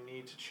 okay, I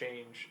need to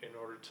change in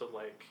order to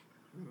like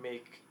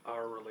make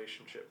our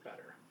relationship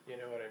better. You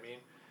know what I mean?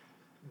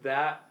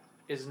 That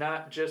is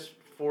not just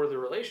for the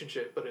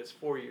relationship, but it's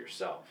for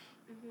yourself,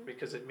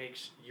 because it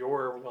makes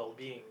your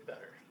well-being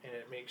better, and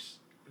it makes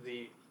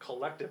the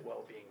collective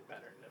well-being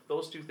better. And if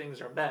those two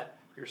things are met,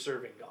 you're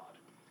serving God.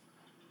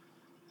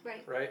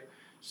 Right. Right?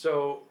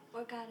 So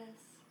Or goddess.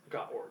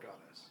 God or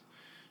goddess.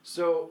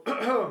 So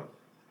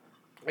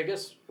I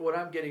guess what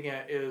I'm getting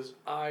at is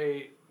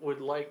I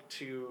would like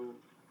to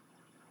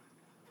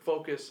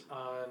focus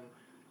on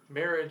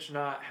marriage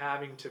not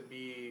having to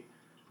be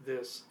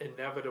this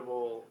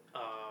inevitable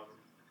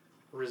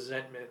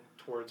resentment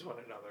towards one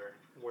another,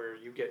 where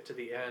you get to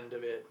the end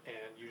of it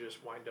and you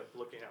just wind up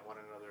looking at one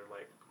another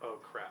like, oh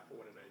crap,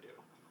 what did I do?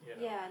 You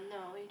know? Yeah,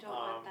 no, you don't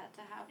want that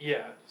to happen.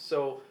 Yeah,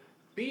 so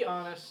be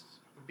honest,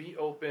 be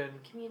open,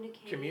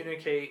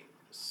 communicate,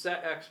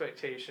 set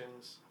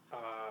expectations,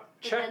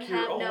 check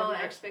your own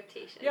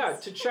expectations. Yeah,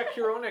 to check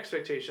your own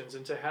expectations,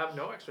 and to have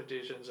no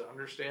expectations,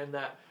 understand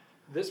that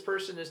this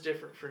person is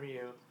different from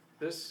you.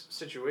 This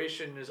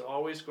situation is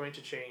always going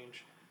to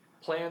change,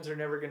 plans are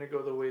never going to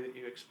go the way that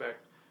you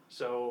expect.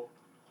 So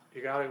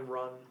you got to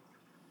run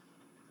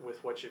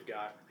with what you've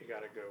got. You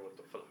got to go with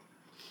the flow.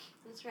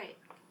 That's right.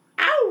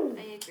 Ow!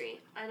 I agree.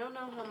 I don't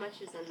know how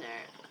much is in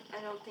there.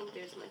 I don't think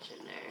there's much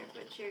in there,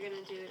 but you're going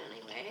to do it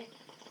anyway.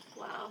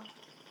 Wow.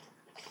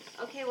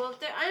 Okay, well, if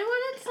I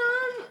wanted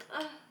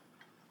some...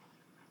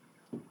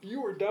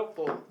 You were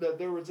doubtful that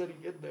there was any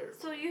in there.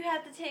 So you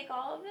had to take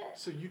all of it?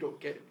 So you don't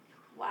get it.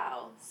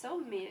 Wow. So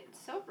mean.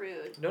 So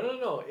rude.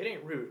 No. It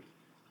ain't rude.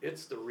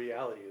 It's the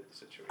reality of the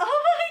situation.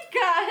 Oh my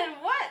god,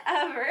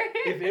 whatever.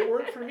 If it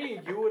weren't for me,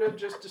 you would have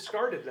just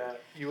discarded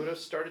that. You would have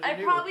started I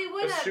anew, probably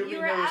would have. assuming You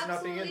were there was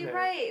absolutely nothing in there.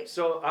 right.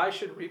 So I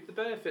should reap the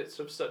benefits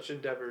of such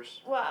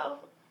endeavors. Wow.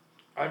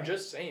 I'm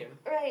just saying.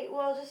 Right,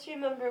 well, just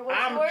remember,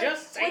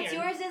 just saying. what's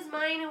yours is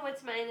mine and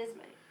what's mine is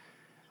mine.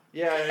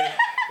 Yeah,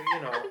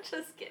 you know. I'm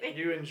just kidding.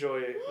 You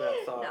enjoy that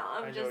thought. No,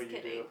 I'm I know just you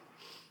kidding.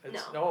 do.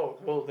 No,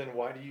 well then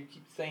why do you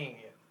keep saying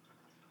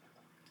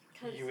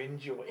it? You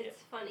enjoy it.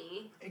 It's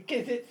funny.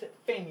 Because it's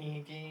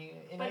funny,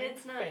 dude. But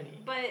it's not. Funny.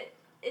 But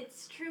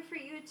it's true for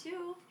you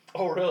too.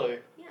 Oh, really?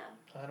 Yeah.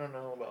 I don't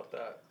know about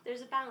that.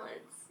 There's a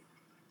balance.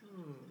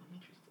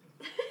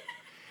 Interesting.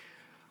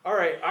 All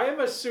right, I am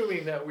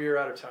assuming that we are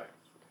out of time.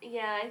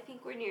 Yeah, I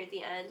think we're near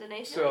the end, and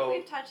I feel like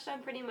we've touched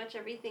on pretty much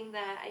everything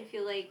that I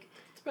feel like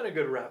it's been a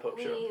good wrap-up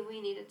show.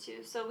 We needed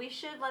to. So we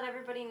should let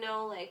everybody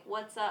know like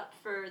what's up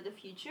for the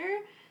future,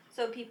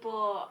 so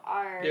people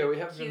are we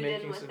have been cued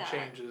making in with some that.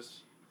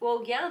 changes.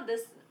 Well, yeah,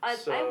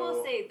 I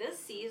will say this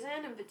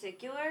season in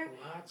particular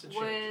Lots of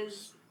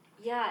changes.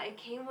 it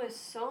came with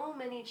so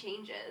many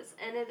changes,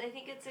 and I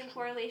think it's in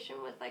correlation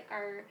with like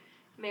our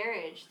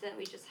marriage that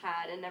we just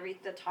had and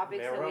the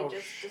topics that we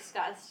just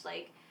discussed.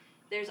 Like,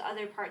 there's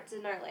other parts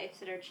in our life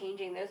that are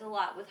changing. There's a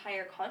lot with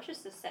higher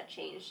consciousness that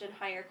changed, and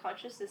higher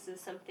consciousness is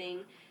something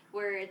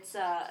where it's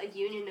a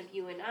union of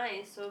you and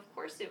I. So of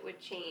course it would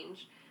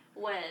change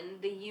when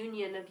the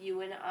union of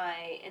you and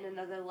I in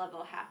another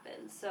level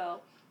happens. So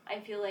I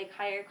feel like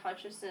higher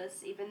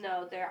consciousness, even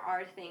though there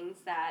are things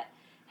that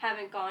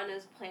haven't gone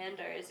as planned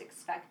or as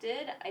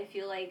expected, I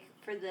feel like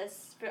for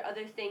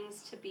other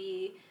things to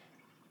be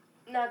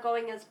not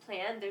going as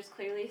planned, there's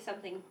clearly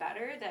something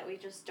better that we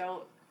just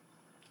don't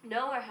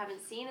know or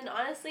haven't seen. And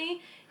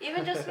honestly,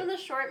 even just from the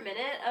short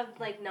minute of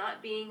like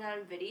not being on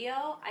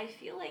video, I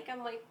feel like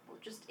I'm like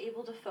just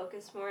able to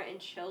focus more and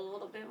chill a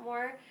little bit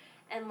more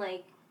and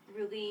like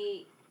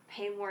really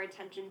pay more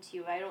attention to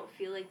you. I don't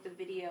feel like the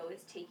video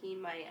is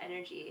taking my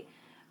energy.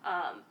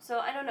 So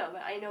I don't know,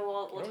 but I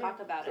know we'll talk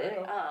about it.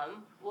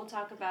 We'll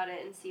talk about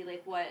it and see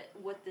like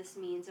what this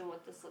means and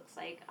what this looks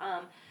like.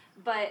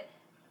 But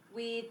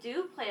we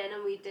do plan,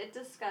 and we did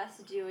discuss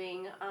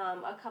doing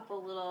a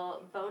couple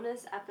little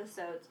bonus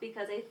episodes,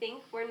 because I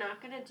think we're not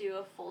going to do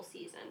a full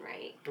season,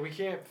 right? We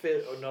can't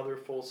fit another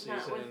full season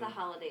Not with the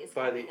holidays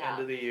by the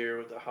end of the year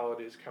with the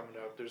holidays coming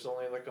up. There's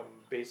only like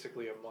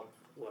basically a month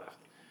left.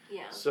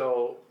 Yeah.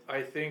 So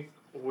I think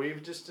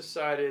we've just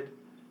decided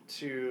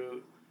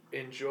to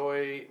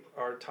enjoy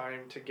our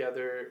time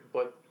together,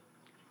 but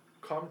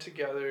come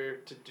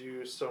together to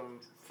do some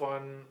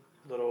fun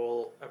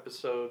little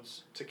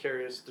episodes to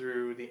carry us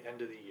through the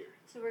end of the year.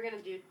 So we're going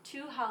to do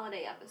 2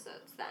 holiday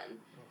episodes then.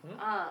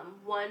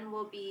 Mm-hmm. One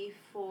will be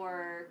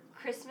for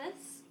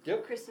Christmas.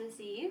 Yep. Christmas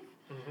Eve.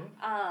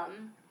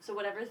 Mm-hmm. So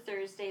whatever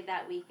Thursday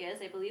that week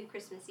is, I believe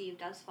Christmas Eve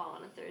does fall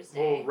on a Thursday.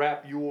 We'll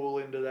wrap Yule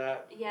into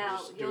that. Yeah,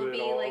 you'll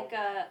be like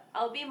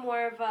I'll be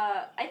more of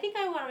I think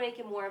I want to make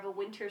it more of a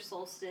winter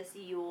solstice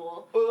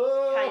Yule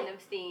kind of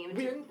theme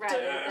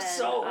rather than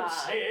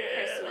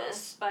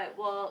Christmas. But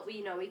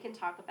we can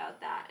talk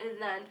about that. And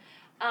then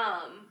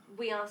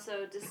we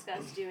also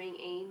discussed doing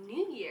a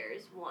New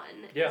Year's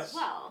one as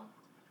well.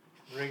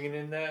 Bringing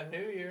in that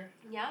New Year.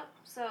 Yep.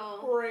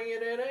 So bringing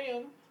it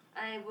in.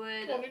 I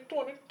would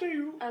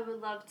 2022. I would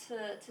love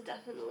to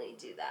definitely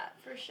do that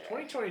for sure.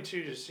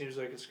 2022 just seems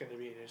like it's going to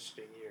be an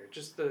interesting year.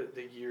 Just the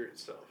year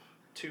itself.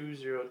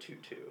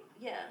 2022.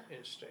 Yeah.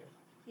 Interesting.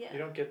 Yeah. You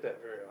don't get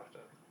that very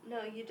often.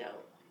 No, you don't.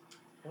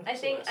 When I was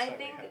think the last time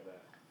we had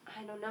that?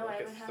 I don't know.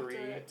 Like I would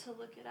have to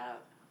look it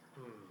up.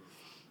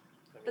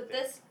 But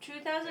this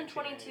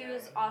 2022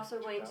 is also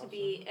going to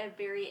be a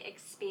very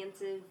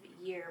expansive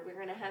year. We're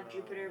going to have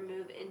Jupiter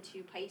move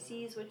into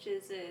Pisces, which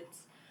is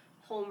its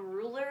home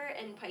ruler,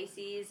 and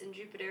Pisces and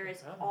Jupiter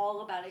is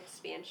all about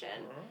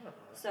expansion.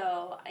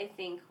 So I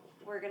think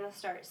we're going to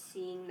start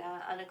seeing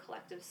that on a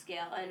collective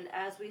scale. And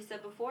as we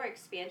said before,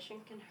 expansion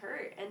can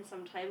hurt, and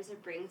sometimes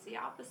it brings the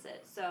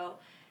opposite. So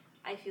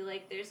I feel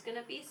like there's going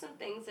to be some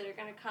things that are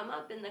going to come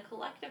up in the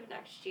collective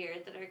next year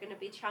that are going to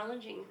be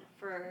challenging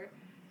for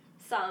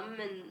some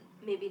and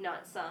maybe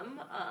not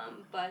some,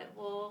 but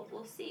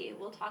we'll see.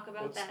 We'll talk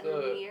about that in the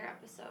New Year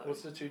episode.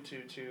 What's the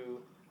 222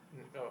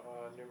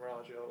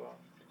 numerology all about?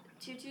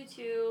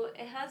 222,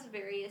 it has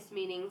various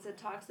meanings. It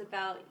talks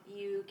about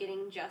you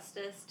getting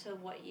justice to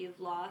what you've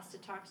lost.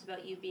 It talks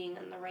about you being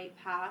on the right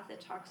path.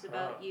 It talks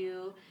about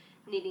you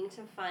needing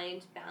to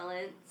find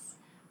balance.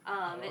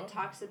 It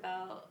talks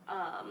about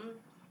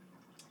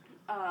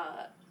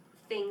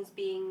things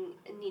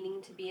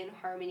needing to be in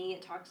harmony.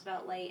 It talks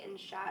about light and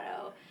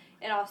shadow.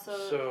 It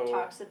also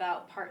talks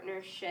about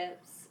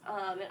partnerships.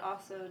 It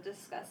also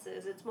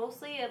discusses, it's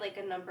mostly like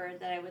a number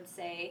that I would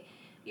say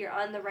you're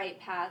on the right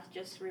path,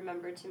 just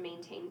remember to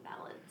maintain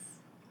balance.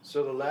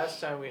 So the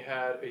last time we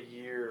had a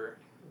year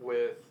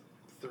with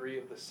 3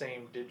 of the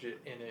same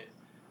digit in it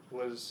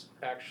was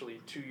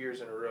actually 2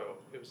 years in a row.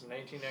 It was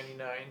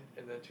 1999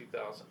 and then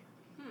 2000.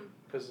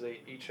 Because they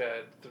each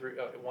had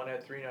one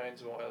had 3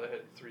 9s and one other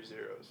had 3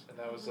 zeros, and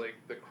that was like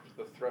the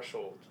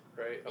threshold,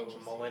 right, of a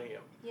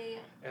millennium. Yeah.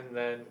 And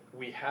then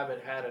we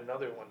haven't had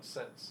another one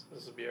since.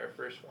 This will be our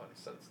first one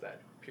since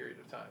that period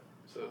of time.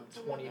 So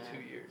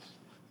 22 years.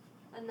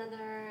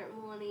 Another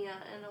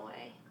millennia in a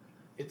way.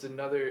 It's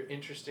another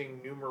interesting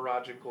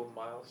numerological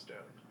milestone.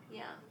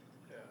 Yeah.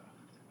 Yeah.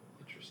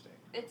 Interesting.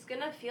 It's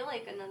gonna feel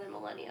like another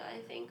millennia, I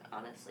think,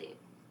 honestly.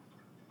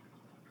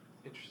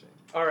 Interesting.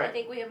 All right. I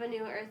think we have a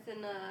new Earth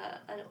and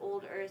an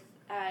old Earth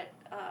at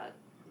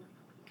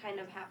kind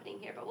of happening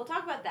here, but we'll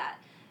talk about that.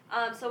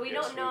 So we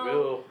don't know. We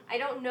will. I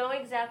don't know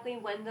exactly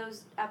when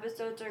those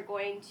episodes are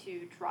going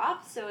to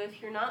drop. So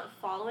if you're not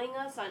following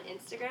us on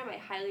Instagram, I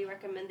highly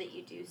recommend that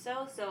you do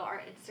so. So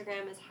our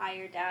Instagram is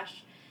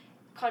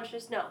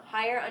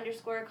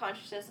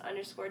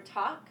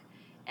higher_consciousness_talk.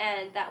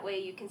 And that way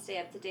you can stay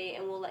up to date,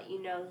 and we'll let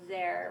you know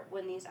there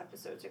when these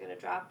episodes are going to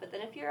drop. But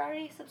then if you're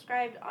already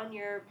subscribed on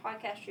your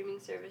podcast streaming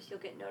service, you'll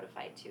get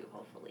notified too,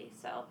 hopefully.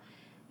 So,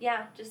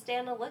 yeah, just stay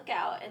on the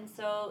lookout. And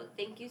so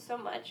thank you so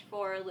much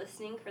for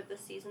listening for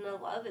this season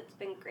of love. It's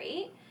been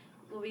great.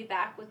 We'll be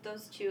back with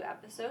those 2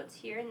 episodes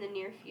here in the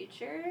near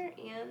future.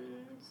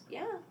 And,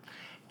 yeah.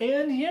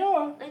 And,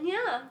 yeah.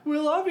 We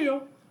love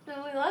you.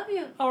 And we love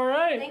you. All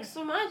right. Thanks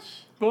so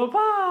much. Bye-bye.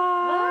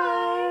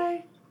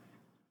 Bye.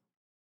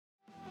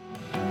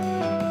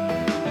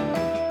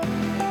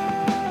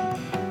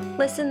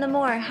 Listen to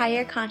more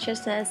Higher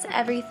Consciousness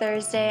every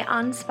Thursday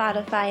on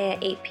Spotify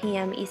at 8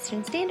 p.m.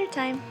 Eastern Standard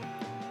Time.